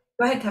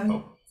ahead,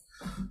 Kevin.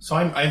 So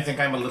I think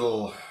I'm a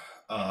little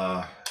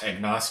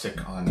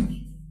agnostic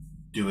on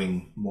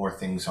doing more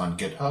things on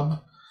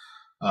GitHub.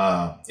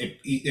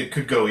 It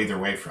could go either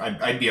way.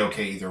 I'd be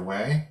okay either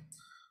way.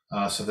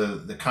 So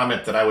the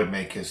comment that I would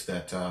make is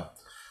that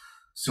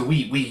so we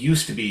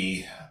used to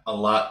be a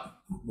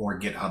lot more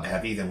GitHub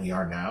heavy than we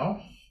are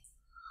now.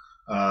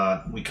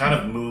 We kind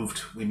of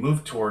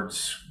moved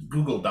towards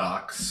Google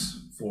Docs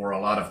for a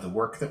lot of the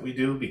work that we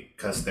do,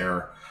 because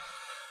they're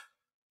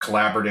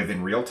collaborative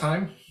in real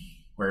time,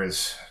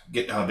 whereas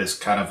GitHub is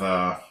kind of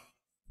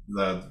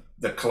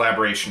the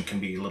collaboration can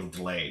be a little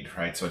delayed,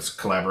 right? So it's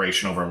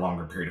collaboration over a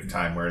longer period of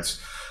time, whereas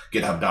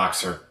GitHub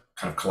Docs are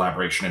kind of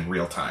collaboration in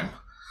real time.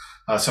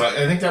 So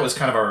I think that was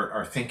kind of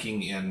our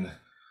thinking in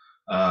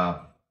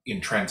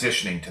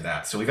transitioning to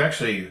that. So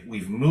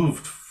we've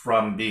moved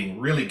from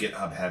being really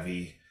GitHub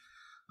heavy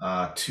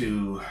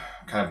to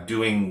kind of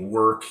doing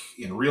work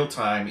in real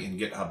time in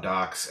GitHub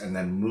Docs, and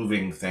then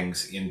moving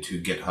things into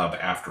GitHub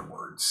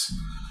afterwards.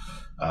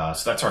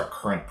 So that's our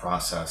current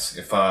process.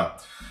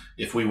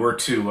 If we were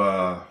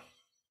to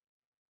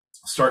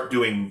start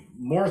doing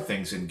more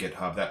things in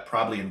GitHub, that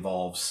probably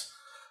involves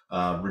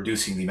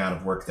reducing the amount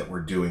of work that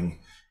we're doing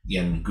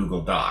in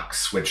Google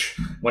Docs, which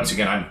once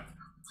again,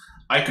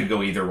 I could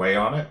go either way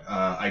on it.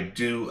 I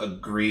do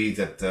agree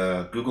that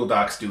the Google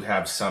Docs do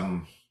have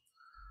some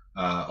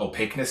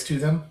opaqueness to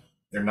them.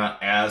 They're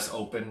not as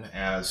open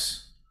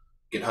as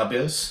GitHub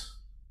is.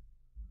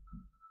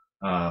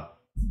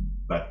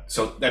 But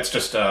so that's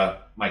just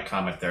my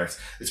comment there.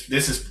 This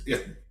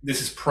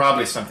is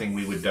probably something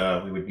we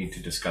would need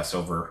to discuss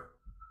over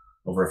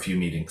a few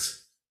meetings.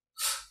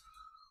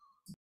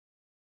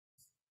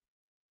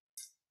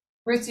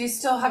 Ruth, do you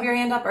still have your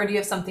hand up, or do you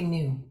have something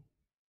new?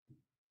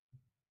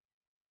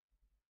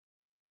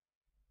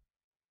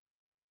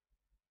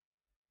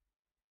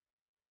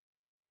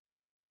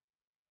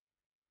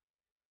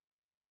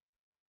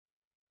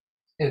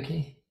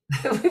 Okay.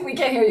 We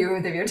can't hear you,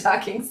 Ruth, if you're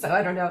talking, so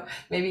I don't know.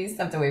 Maybe you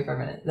stepped away for a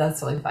minute. That's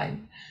totally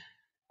fine.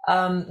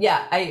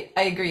 Yeah, I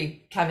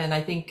agree, Kevin.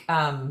 I think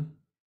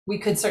we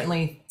could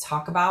certainly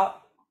talk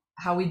about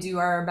how we do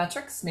our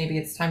metrics. Maybe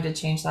it's time to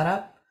change that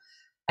up.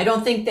 I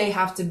don't think they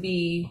have to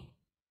be,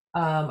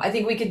 I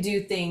think we could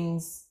do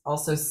things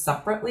also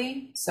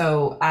separately.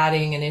 So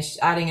adding an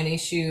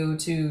issue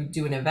to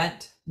do an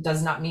event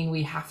does not mean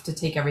we have to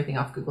take everything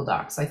off Google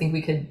Docs. I think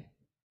we could,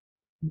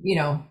 you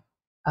know,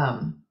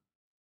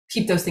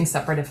 keep those things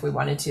separate if we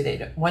wanted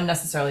to. One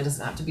necessarily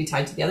doesn't have to be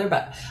tied to the other,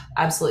 but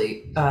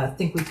absolutely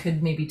think we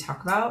could maybe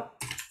talk about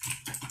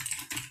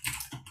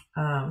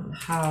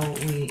how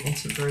we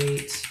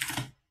integrate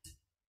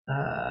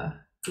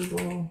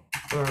Google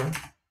or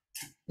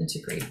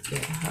integrate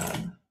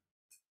GitHub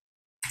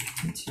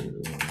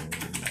into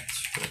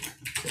metric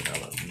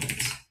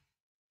development.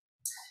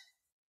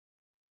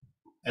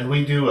 And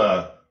we do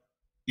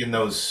in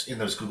those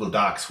Google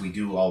Docs, we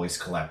do always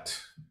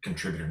collect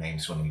contributor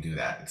names when we do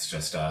that. It's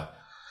just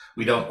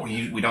we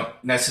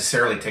don't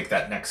necessarily take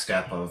that next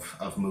step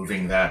of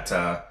moving that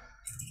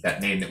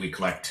that name that we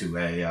collect to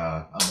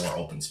a more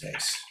open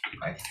space,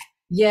 right?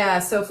 Yeah.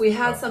 So if we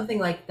had something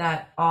like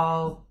that,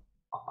 all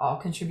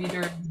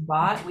contributors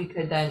bot, we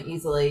could then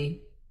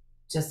easily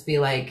just be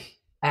like,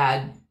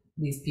 add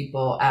these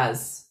people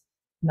as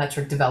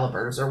metric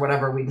developers or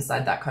whatever we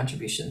decide that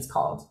contribution is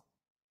called.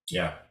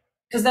 Yeah.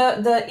 Because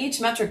each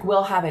metric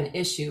will have an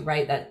issue,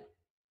 right? That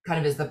kind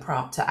of is the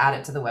prompt to add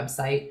it to the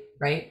website,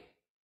 right?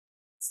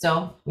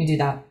 Still, we do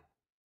that.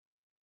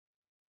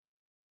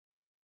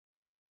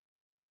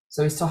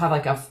 So we still have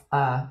like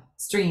a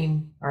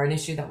stream or an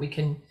issue that we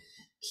can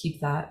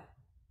keep that.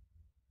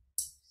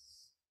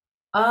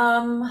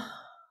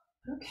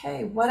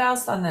 Okay, what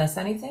else on this?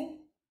 Anything?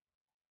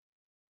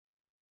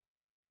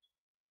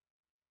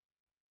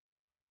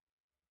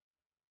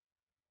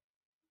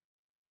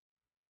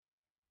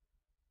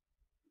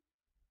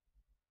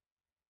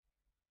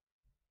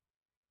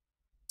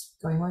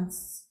 Going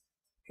once,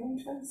 going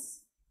twice.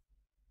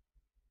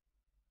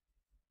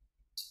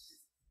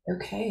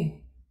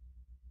 Okay.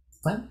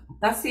 Well,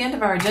 that's the end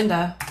of our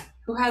agenda.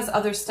 Who has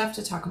other stuff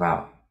to talk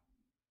about?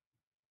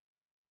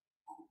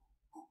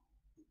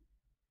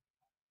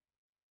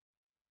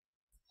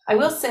 I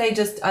will say,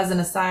 just as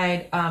an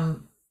aside,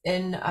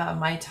 in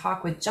my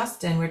talk with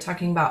Justin, we're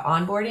talking about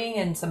onboarding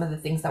and some of the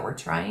things that we're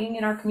trying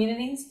in our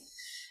communities.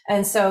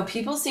 And so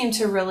people seem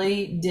to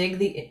really dig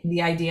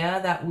the idea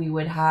that we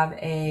would have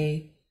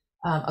a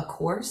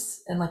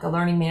course and like a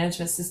learning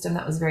management system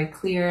that was very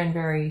clear and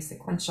very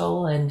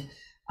sequential and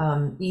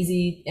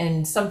easy,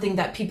 and something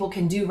that people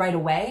can do right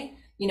away.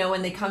 You know,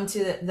 when they come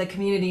to the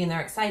community and they're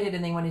excited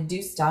and they want to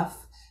do stuff,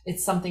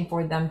 it's something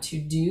for them to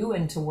do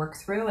and to work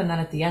through. And then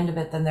at the end of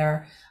it, then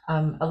they're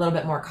a little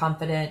bit more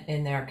confident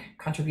in their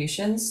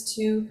contributions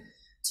to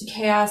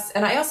CHAOSS.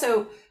 And I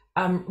also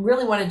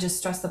really want to just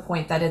stress the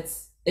point that it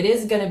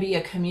is going to be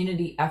a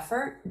community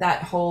effort,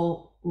 that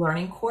whole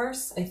learning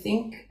course, I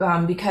think,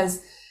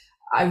 because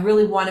I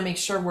really want to make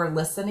sure we're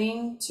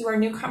listening to our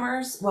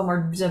newcomers when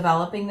we're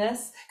developing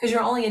this, because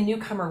you're only a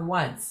newcomer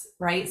once,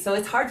 right? So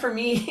it's hard for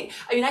me.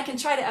 I mean, I can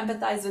try to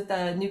empathize with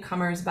the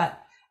newcomers,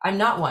 but I'm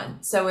not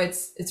one. So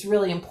it's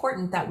really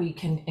important that we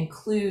can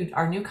include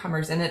our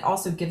newcomers, and it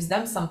also gives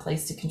them some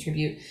place to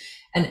contribute.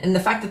 And the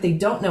fact that they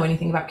don't know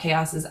anything about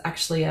CHAOSS is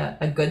actually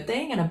a good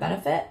thing and a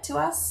benefit to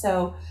us.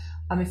 So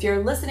if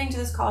you're listening to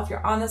this call, if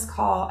you're on this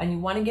call and you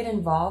want to get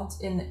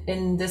involved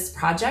in this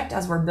project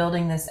as we're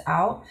building this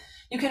out,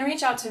 you can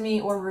reach out to me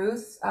or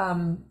Ruth.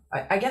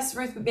 I guess,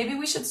 Ruth, maybe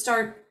we should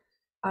start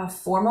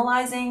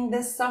formalizing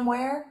this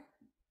somewhere.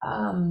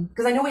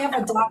 Because I know we have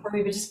a doc where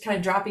we were just kind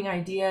of dropping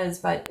ideas,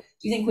 but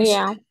do you think we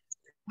should?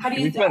 How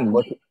do you think?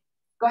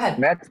 Go ahead.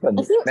 Matt's been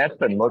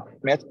go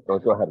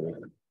ahead.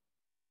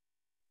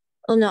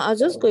 Oh no, I was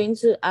just going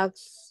to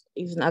ask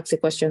a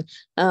question.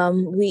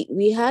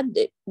 We have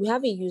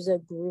a user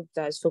group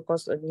that's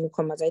focused on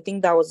newcomers. I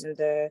think that was in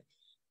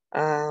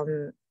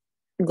the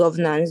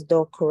governance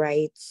doc,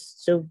 right?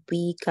 So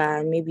we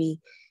can maybe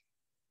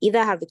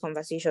either have the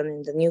conversation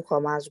in the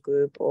newcomers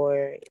group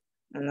or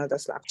another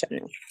Slack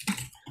channel.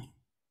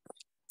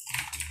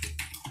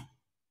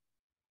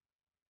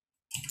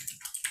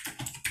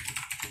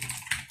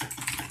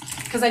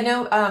 because I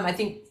know, I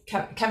think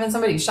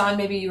Kevin, Sean,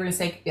 maybe you were gonna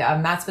say,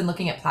 Matt's been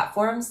looking at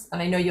platforms,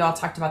 and I know you all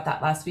talked about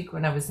that last week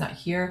when I was not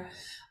here.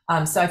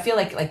 So I feel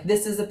like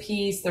this is a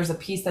piece, there's a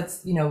piece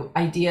that's,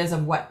 ideas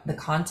of what the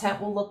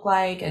content will look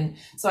like. And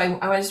so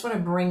I just want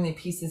to bring the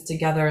pieces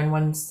together in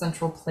one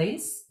central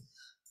place.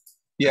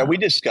 Yeah, we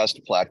discussed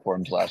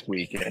platforms last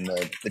week, and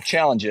the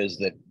challenge is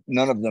that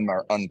none of them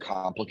are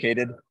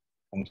uncomplicated.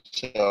 And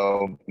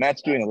so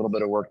Matt's doing a little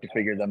bit of work to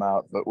figure them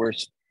out, but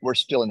we're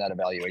still in that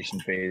evaluation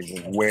phase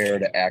of where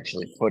to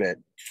actually put it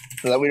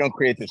so that we don't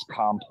create this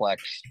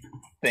complex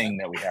thing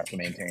that we have to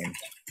maintain.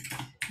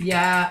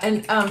 Yeah,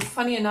 and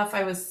funny enough,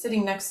 I was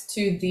sitting next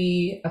to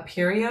the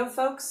Apereo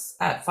folks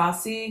at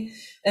FOSSI,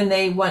 and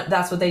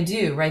that's what they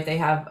do, right? They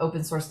have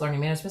open source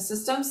learning management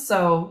systems.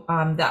 So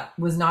that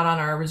was not on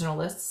our original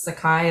list.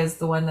 Sakai is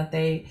the one that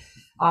they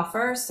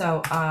offer.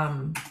 So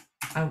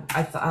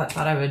I thought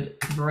I would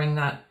bring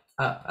that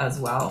up as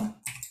well.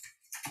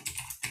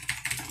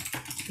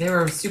 They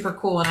were super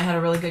cool, and I had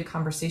a really good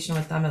conversation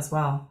with them as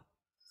well.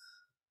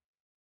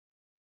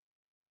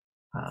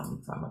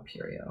 From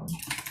Apereo.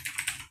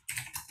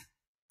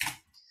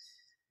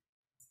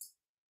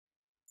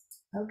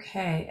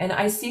 Okay, and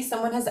I see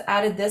someone has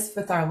added this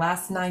with our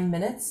last 9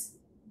 minutes.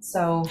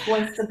 So who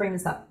wants to bring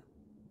this up?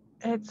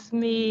 It's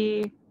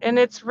me, and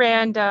it's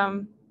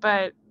random,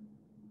 but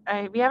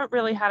we haven't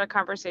really had a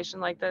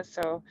conversation like this,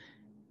 so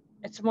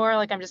it's more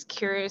like I'm just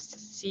curious to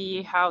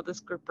see how this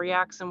group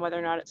reacts and whether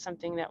or not it's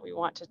something that we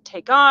want to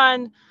take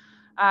on,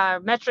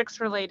 metrics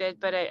related.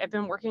 But I've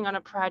been working on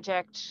a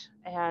project,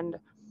 and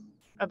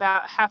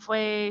about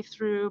halfway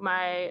through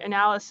my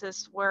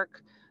analysis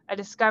work, I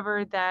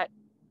discovered that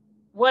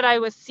what I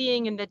was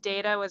seeing in the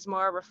data was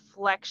more a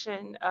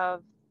reflection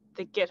of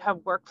the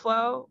GitHub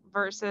workflow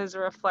versus a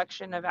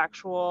reflection of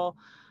actual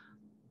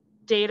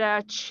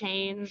data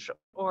change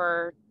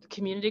or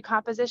community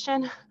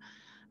composition,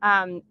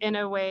 in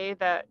a way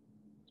that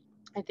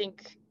I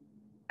think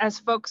as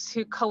folks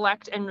who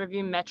collect and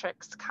review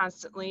metrics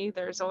constantly,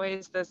 there's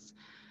always this,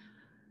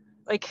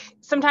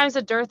 sometimes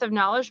a dearth of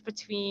knowledge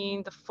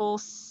between the full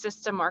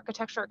system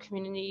architecture,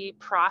 community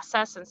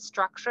process and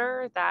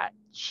structure that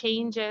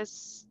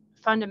changes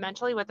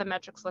fundamentally what the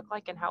metrics look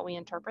like and how we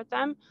interpret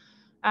them.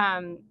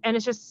 And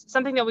it's just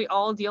something that we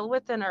all deal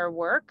with in our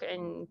work.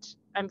 And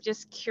I'm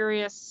just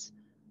curious.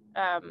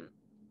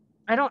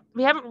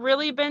 We haven't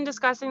really been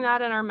discussing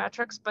that in our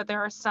metrics, but there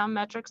are some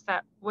metrics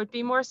that would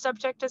be more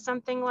subject to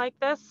something like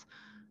this.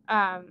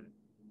 I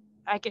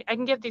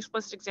can give the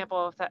explicit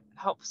example if that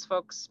helps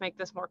folks make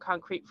this more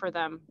concrete for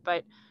them.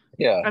 But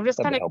yeah, I'm just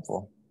kind of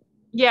helpful.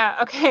 Yeah.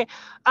 Okay.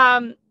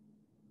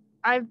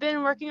 I've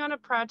been working on a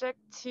project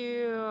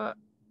to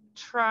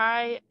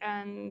try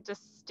and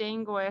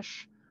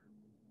distinguish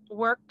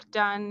work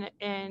done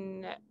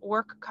in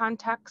work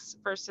context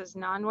versus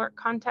non-work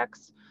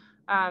context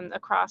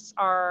across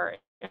our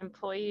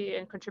employee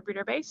and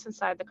contributor base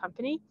inside the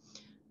company,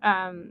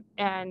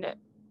 and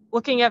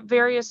looking at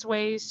various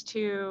ways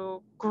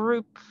to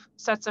group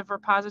sets of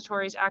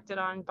repositories acted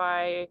on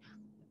by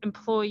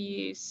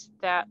employees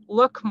that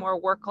look more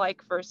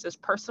work-like versus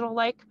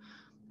personal-like.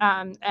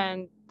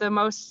 And the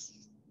most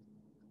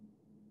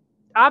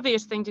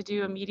obvious thing to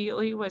do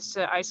immediately was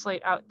to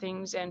isolate out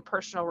things in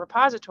personal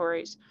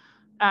repositories.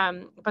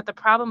 But the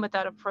problem with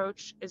that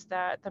approach is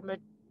that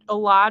a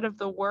lot of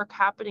the work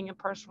happening in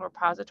personal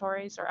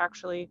repositories are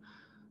actually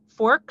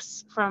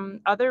forks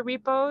from other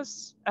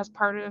repos as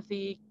part of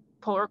the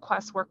pull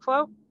request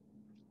workflow.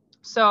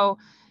 So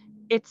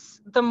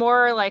it's the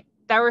more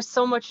there was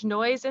so much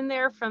noise in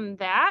there from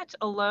that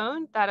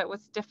alone that it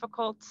was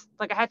difficult.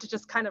 I had to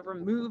just kind of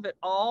remove it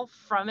all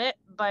from it,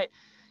 but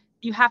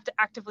you have to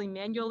actively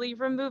manually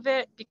remove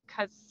it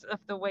because of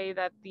the way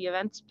that the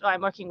events,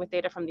 I'm working with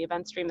data from the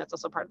event stream. That's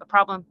also part of the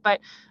problem,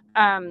 but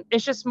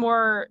it's just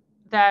more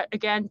that,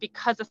 again,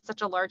 because it's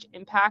such a large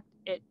impact,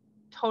 it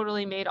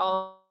totally made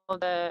all of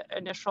the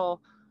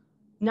initial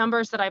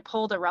numbers that I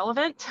pulled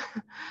irrelevant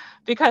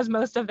because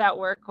most of that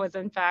work was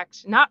in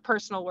fact not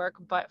personal work,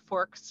 but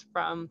forks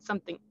from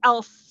something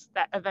else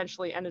that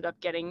eventually ended up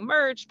getting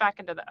merged back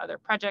into the other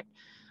project.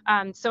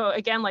 So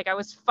again, I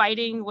was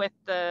fighting with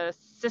the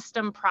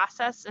system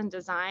process and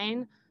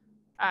design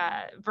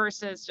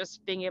versus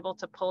just being able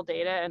to pull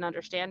data and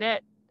understand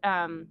it.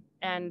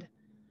 And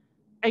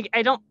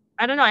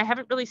I don't know, I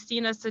haven't really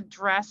seen us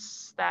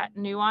address that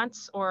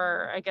nuance,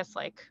 or I guess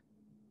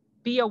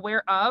be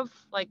aware of,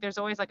 there's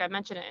always, I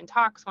mentioned it in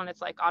talks, when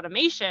it's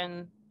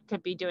automation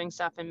could be doing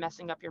stuff and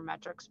messing up your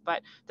metrics,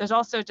 but there's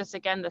also just,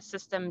 again, the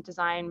system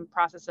design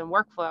process and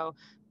workflow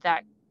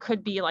that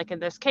could be, in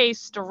this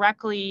case,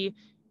 directly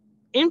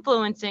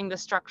influencing the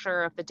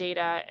structure of the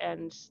data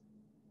and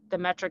the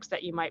metrics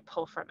that you might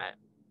pull from it.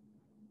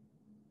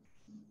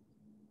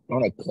 I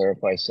want to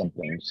clarify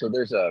something. So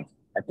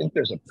I think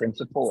there's a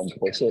principle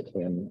implicit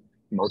in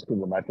most of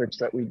the metrics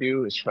that we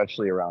do,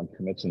 especially around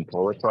commits and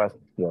pull requests,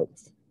 that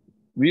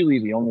really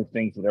the only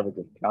things that ever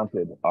get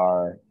counted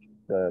are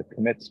the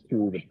commits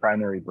to the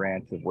primary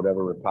branch of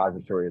whatever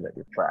repository that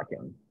you're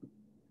tracking.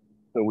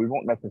 So we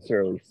won't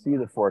necessarily see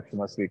the forks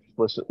unless we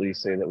explicitly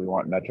say that we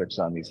want metrics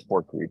on these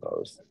forked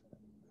repos,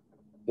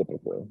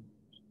 typically.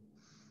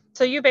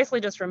 So you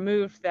basically just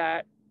removed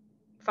that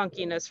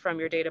funkiness from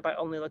your data by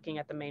only looking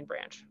at the main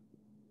branch.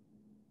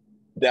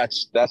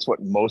 That's what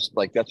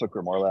that's what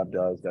Grimoire Lab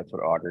does. That's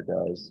what Augur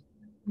does.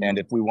 Mm-hmm. And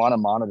if we want to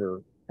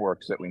monitor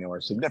forks that we know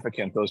are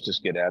significant, those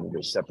just get added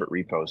as separate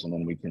repos, and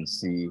then we can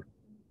see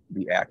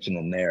the action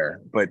in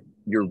there. But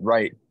you're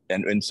right,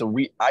 and so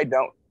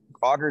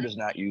Augur does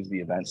not use the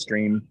event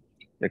stream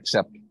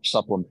except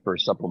for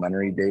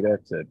supplementary data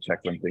to check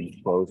when things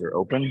close or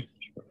open.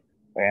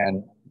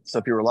 And so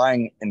if you're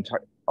relying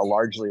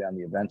largely on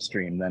the event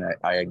stream, then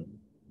I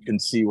can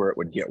see where it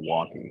would get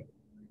wonky.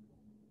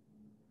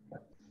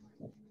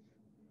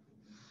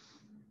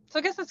 So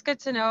I guess it's good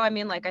to know. I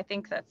mean, like, I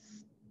think that's,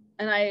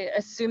 and I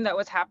assume that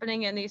was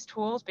happening in these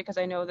tools because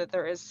I know that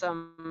there is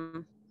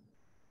some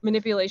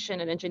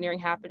manipulation and engineering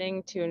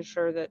happening to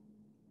ensure that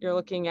you're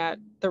looking at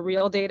the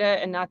real data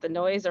and not the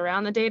noise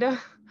around the data.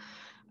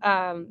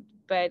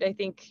 But I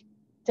think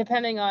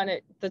depending on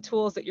the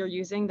tools that you're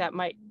using, that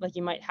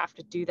you might have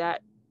to do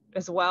that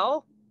as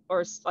well,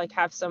 or like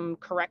have some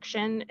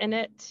correction in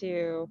it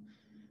to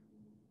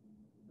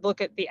look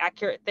at the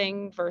accurate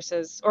thing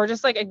versus, or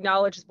just like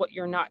acknowledge what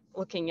you're not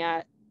looking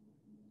at.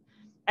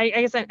 I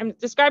guess I'm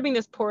describing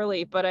this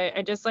poorly, but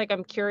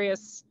I'm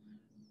curious.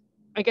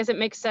 I guess it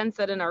makes sense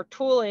that in our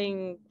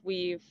tooling,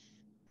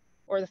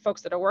 or the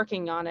folks that are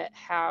working on it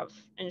have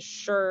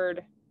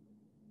ensured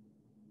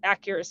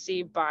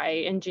accuracy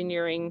by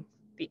engineering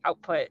the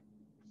output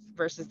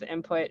versus the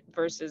input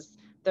versus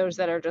those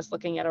that are just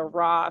looking at a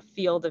raw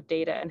field of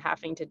data and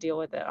having to deal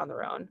with it on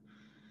their own.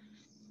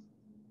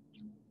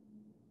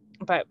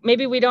 But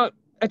maybe we don't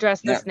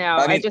address this now.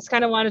 I just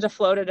kind of wanted to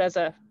float it as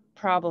a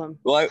problem.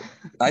 Well,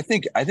 I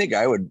think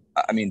I would,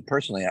 I mean,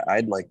 personally,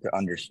 I'd like to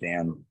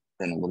understand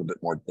in a little bit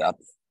more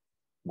depth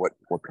what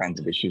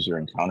kinds of issues you're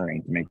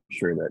encountering to make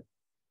sure that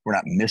we're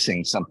not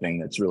missing something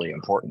that's really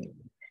important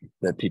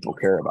that people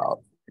care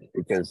about.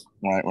 Because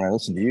when I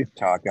listen to you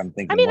talk, I'm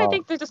thinking, I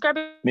think they're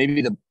describing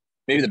maybe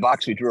the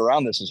box we drew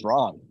around this is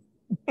wrong.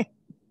 Not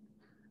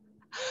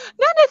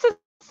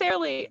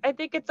necessarily. I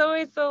think it's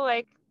always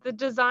the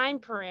design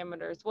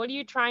parameters. What are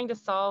you trying to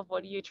solve?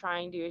 What are you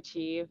trying to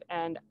achieve?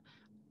 And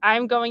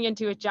I'm going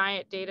into a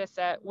giant data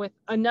set with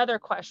another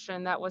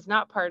question that was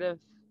not part of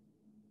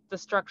the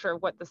structure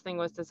of what this thing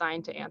was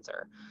designed to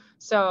answer.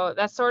 So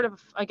that's sort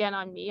of, again,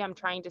 on me. I'm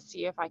trying to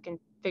see if I can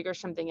figure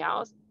something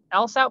else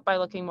out by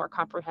looking more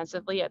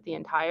comprehensively at the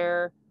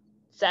entire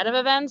set of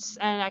events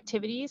and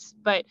activities.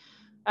 But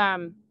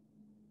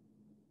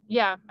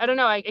yeah, I don't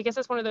know. I guess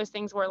it's one of those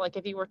things where, like,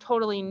 if you were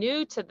totally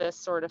new to this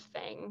sort of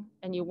thing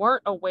and you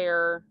weren't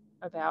aware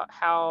about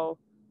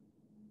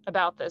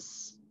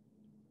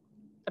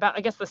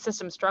I guess the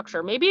system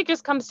structure, maybe it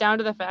just comes down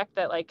to the fact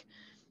that, like,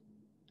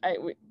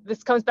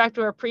 this comes back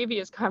to our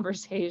previous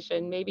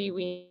conversation. Maybe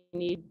we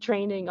need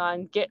training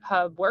on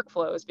GitHub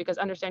workflows, because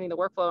understanding the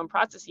workflow and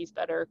processes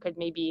better could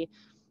maybe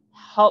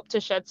help to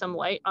shed some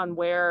light on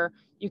where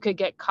you could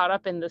get caught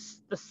up in the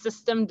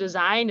system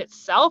design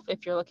itself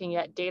if you're looking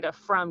at data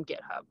from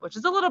GitHub, which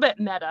is a little bit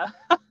meta,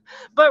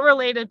 but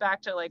related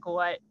back to like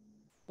what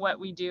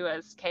we do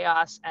as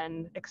CHAOSS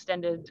and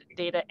extended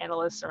data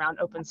analysts around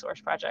open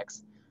source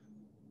projects.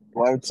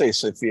 Well, I would say,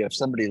 Sophia, if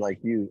somebody like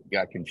you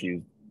got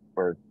confused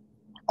or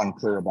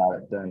unclear about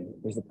it, then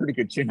there's a pretty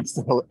good chance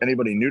that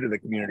anybody new to the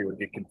community would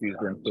get confused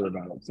or unclear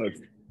about it. So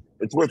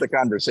it's worth a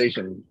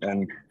conversation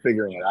and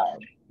figuring it out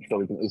so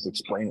we can at least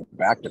explain it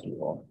back to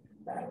people.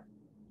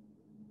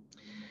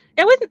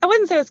 I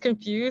wouldn't say I was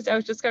confused. I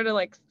was just kind of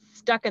like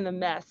stuck in the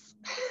mess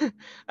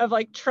of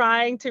like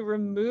trying to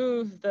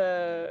remove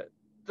the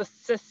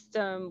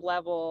system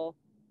level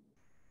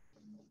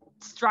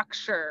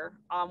structure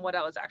on what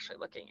I was actually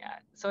looking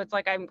at. So it's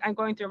like I'm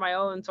going through my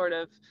own sort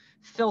of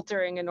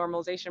filtering and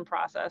normalization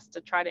process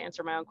to try to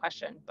answer my own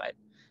question. But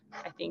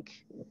I think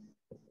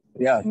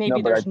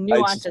maybe there's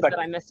nuances that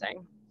I'm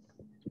missing.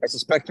 I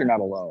suspect you're not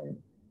alone.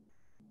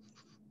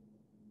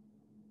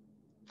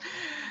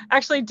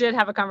 Actually did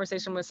have a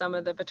conversation with some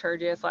of the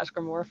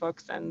Bitergia/Grimoire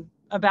folks and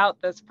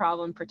about this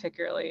problem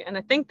particularly. And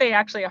I think they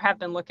actually have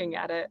been looking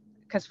at it,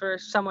 because for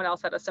someone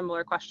else had a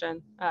similar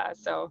question.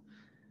 So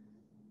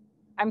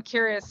I'm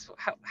curious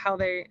how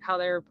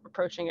they're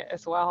approaching it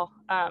as well.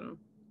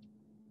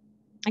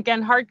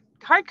 Again, hard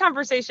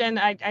conversation.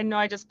 I know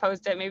I just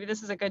posed it. Maybe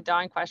this is a good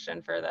dawn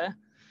question for the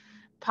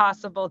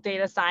possible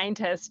data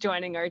scientists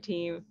joining our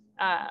team.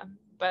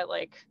 But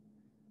like,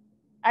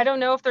 I don't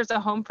know if there's a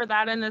home for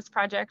that in this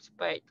project,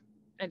 but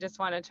I just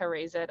wanted to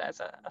raise it as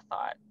a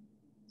thought.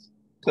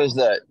 Because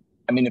am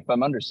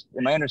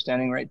I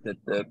understanding right that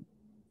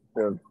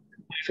the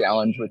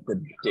challenge with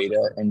the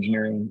data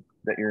engineering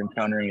that you're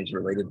encountering is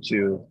related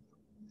to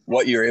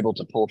what you're able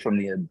to pull from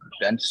the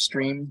event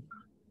stream?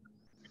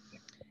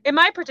 In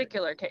my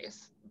particular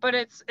case, but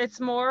it's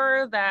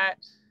more that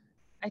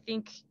I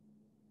think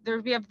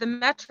we have the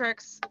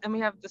metrics and we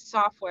have the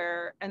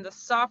software, and the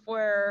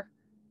software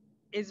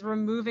is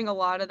removing a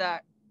lot of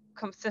that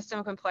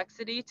system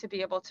complexity to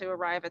be able to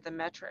arrive at the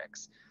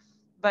metrics.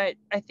 But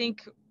I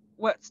think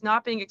what's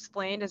not being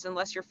explained is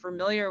unless you're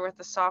familiar with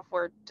the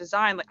software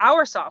design, like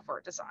our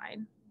software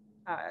design,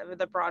 with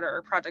the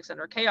broader projects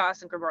under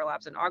CHAOSS and Grimoire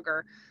Labs and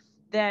Augur,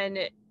 then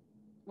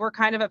we're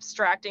kind of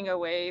abstracting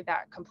away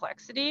that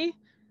complexity,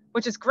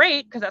 which is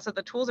great because that's what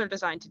the tools are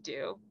designed to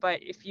do.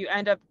 But if you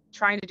end up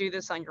trying to do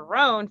this on your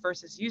own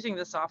versus using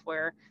the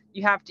software,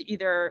 you have to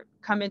either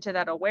come into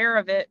that aware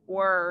of it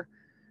or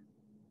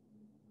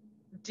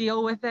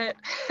deal with it.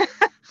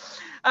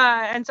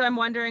 And so I'm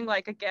wondering,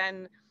 like,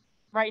 again,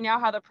 right now,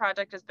 how the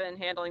project has been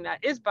handling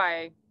that is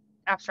by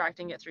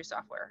abstracting it through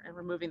software and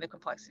removing the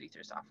complexity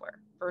through software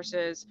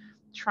versus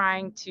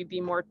trying to be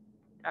more,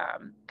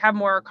 have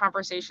more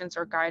conversations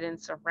or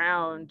guidance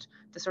around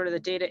the sort of the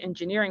data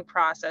engineering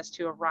process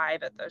to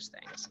arrive at those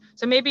things.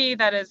 So maybe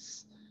that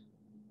is,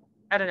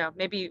 I don't know,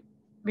 maybe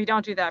we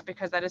don't do that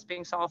because that is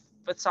being solved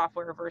with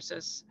software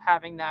versus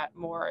having that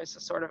more as a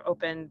sort of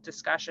open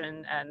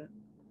discussion and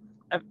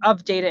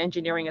of data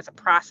engineering as a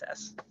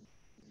process.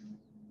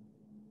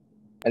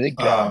 I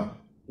think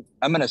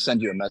I'm going to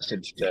send you a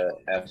message to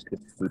ask if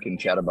we can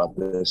chat about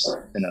this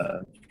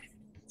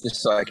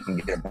just so I can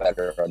get a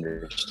better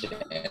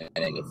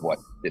understanding of what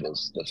it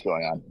is that's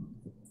going on.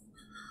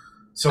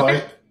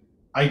 So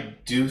I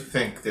do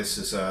think this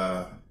is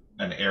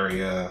an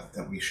area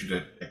that we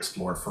should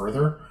explore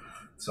further.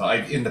 So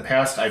in the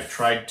past, I've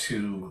tried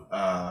to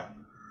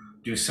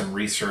do some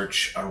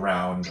research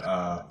around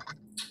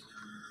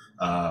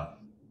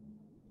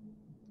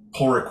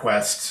pull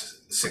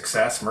request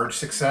success, merge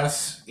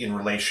success in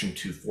relation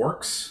to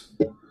forks.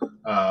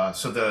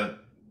 So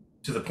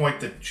to the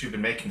point that you've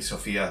been making,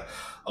 Sophia,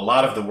 a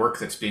lot of the work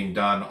that's being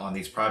done on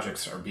these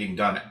projects are being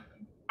done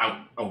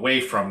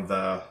away from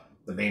the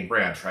main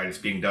branch, right? It's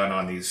being done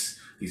on these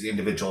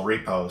individual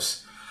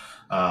repos.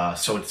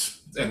 So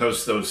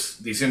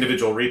these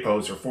individual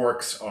repos or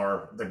forks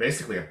they're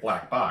basically a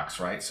black box,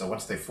 right? So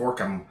once they fork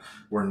them,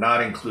 we're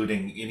not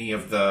including any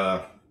of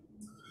the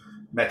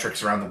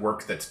metrics around the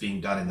work that's being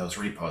done in those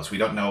repos. We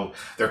don't know,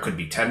 there could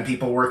be 10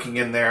 people working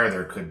in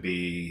there could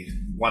be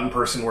one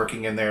person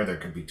working in there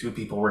could be 2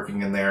 people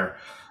working in there.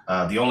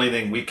 The only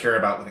thing we care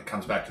about when it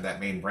comes back to that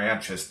main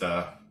branch is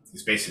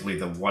basically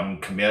the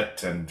one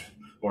commit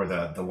or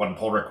the one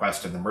pull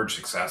request and the merge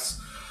success.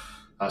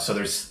 So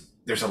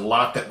there's a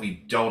lot that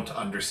we don't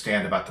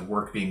understand about the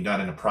work being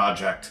done in a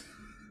project,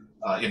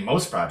 in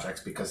most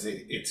projects, because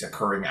it's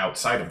occurring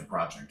outside of the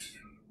project,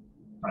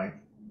 right?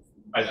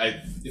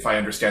 If I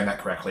understand that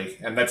correctly,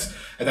 and that's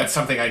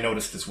something I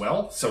noticed as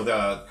well. So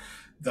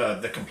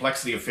the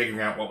complexity of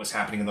figuring out what was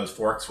happening in those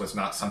forks was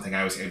not something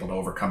I was able to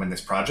overcome in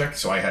this project.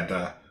 So I had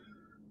to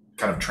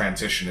kind of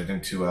transition it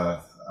into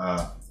a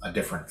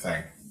different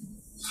thing.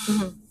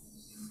 Mm-hmm.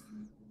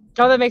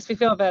 Oh, that makes me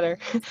feel better.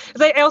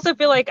 I also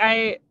feel like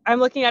I'm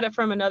looking at it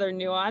from another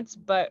nuance,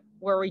 but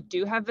where we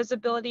do have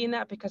visibility in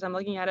that, because I'm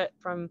looking at it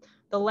from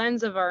the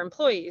lens of our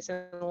employees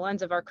and the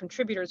lens of our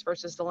contributors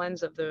versus the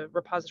lens of the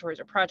repositories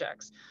or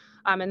projects.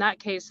 In that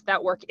case,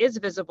 that work is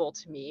visible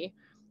to me,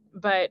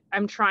 but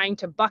I'm trying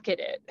to bucket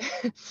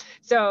it.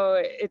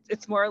 So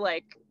it's more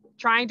like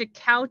trying to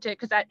count it,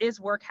 because that is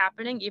work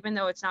happening, even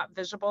though it's not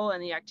visible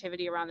in the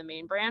activity around the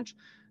main branch.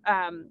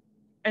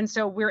 And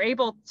so we're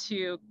able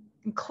to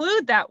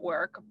include that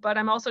work, but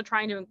I'm also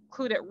trying to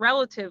include it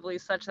relatively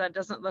such that it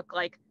doesn't look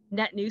like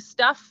net new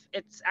stuff.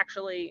 It's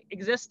actually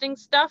existing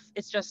stuff.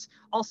 It's just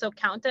also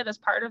counted as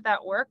part of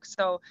that work.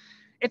 So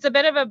it's a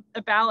bit of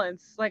a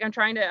balance. Like, I'm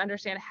trying to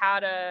understand how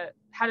to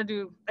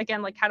do,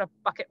 again, like how to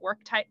bucket work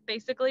type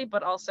basically,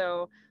 but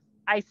also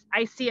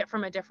I see it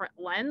from a different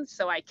lens.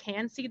 So I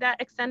can see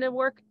that extended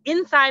work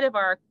inside of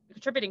our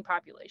contributing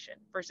population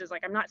versus,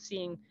 like, I'm not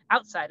seeing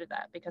outside of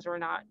that because we're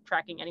not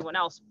tracking anyone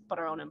else but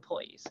our own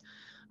employees.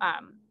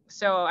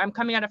 So I'm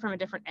coming at it from a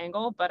different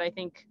angle, but I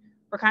think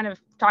we're kind of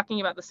talking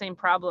about the same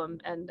problem.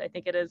 And I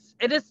think it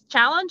is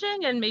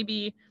challenging, and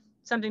maybe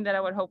something that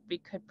I would hope we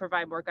could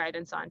provide more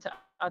guidance on to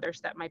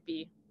others that might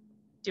be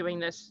doing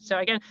this. So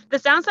again,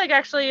 this sounds like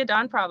actually a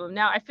Dawn problem.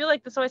 Now, I feel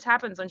like this always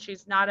happens when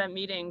she's not at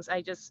meetings.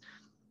 I just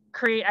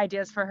create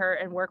ideas for her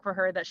and work for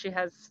her that she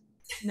has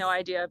no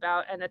idea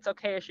about. And it's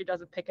okay if she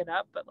doesn't pick it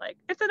up, but, like,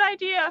 it's an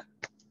idea.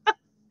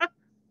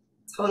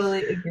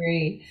 Totally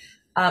agree.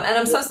 And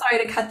I'm so sorry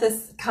to cut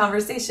this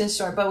conversation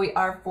short, but we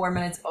are 4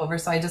 minutes over.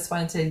 So I just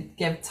wanted to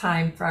give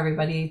time for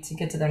everybody to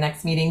get to their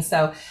next meeting.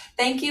 So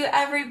thank you,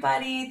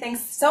 everybody.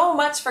 Thanks so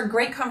much for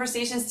great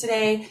conversations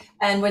today.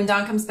 And when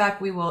Dawn comes back,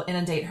 we will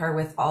inundate her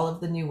with all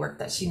of the new work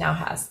that she now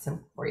has to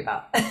worry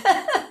about.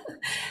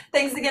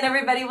 Thanks again,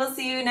 everybody. We'll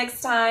see you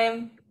next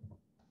time.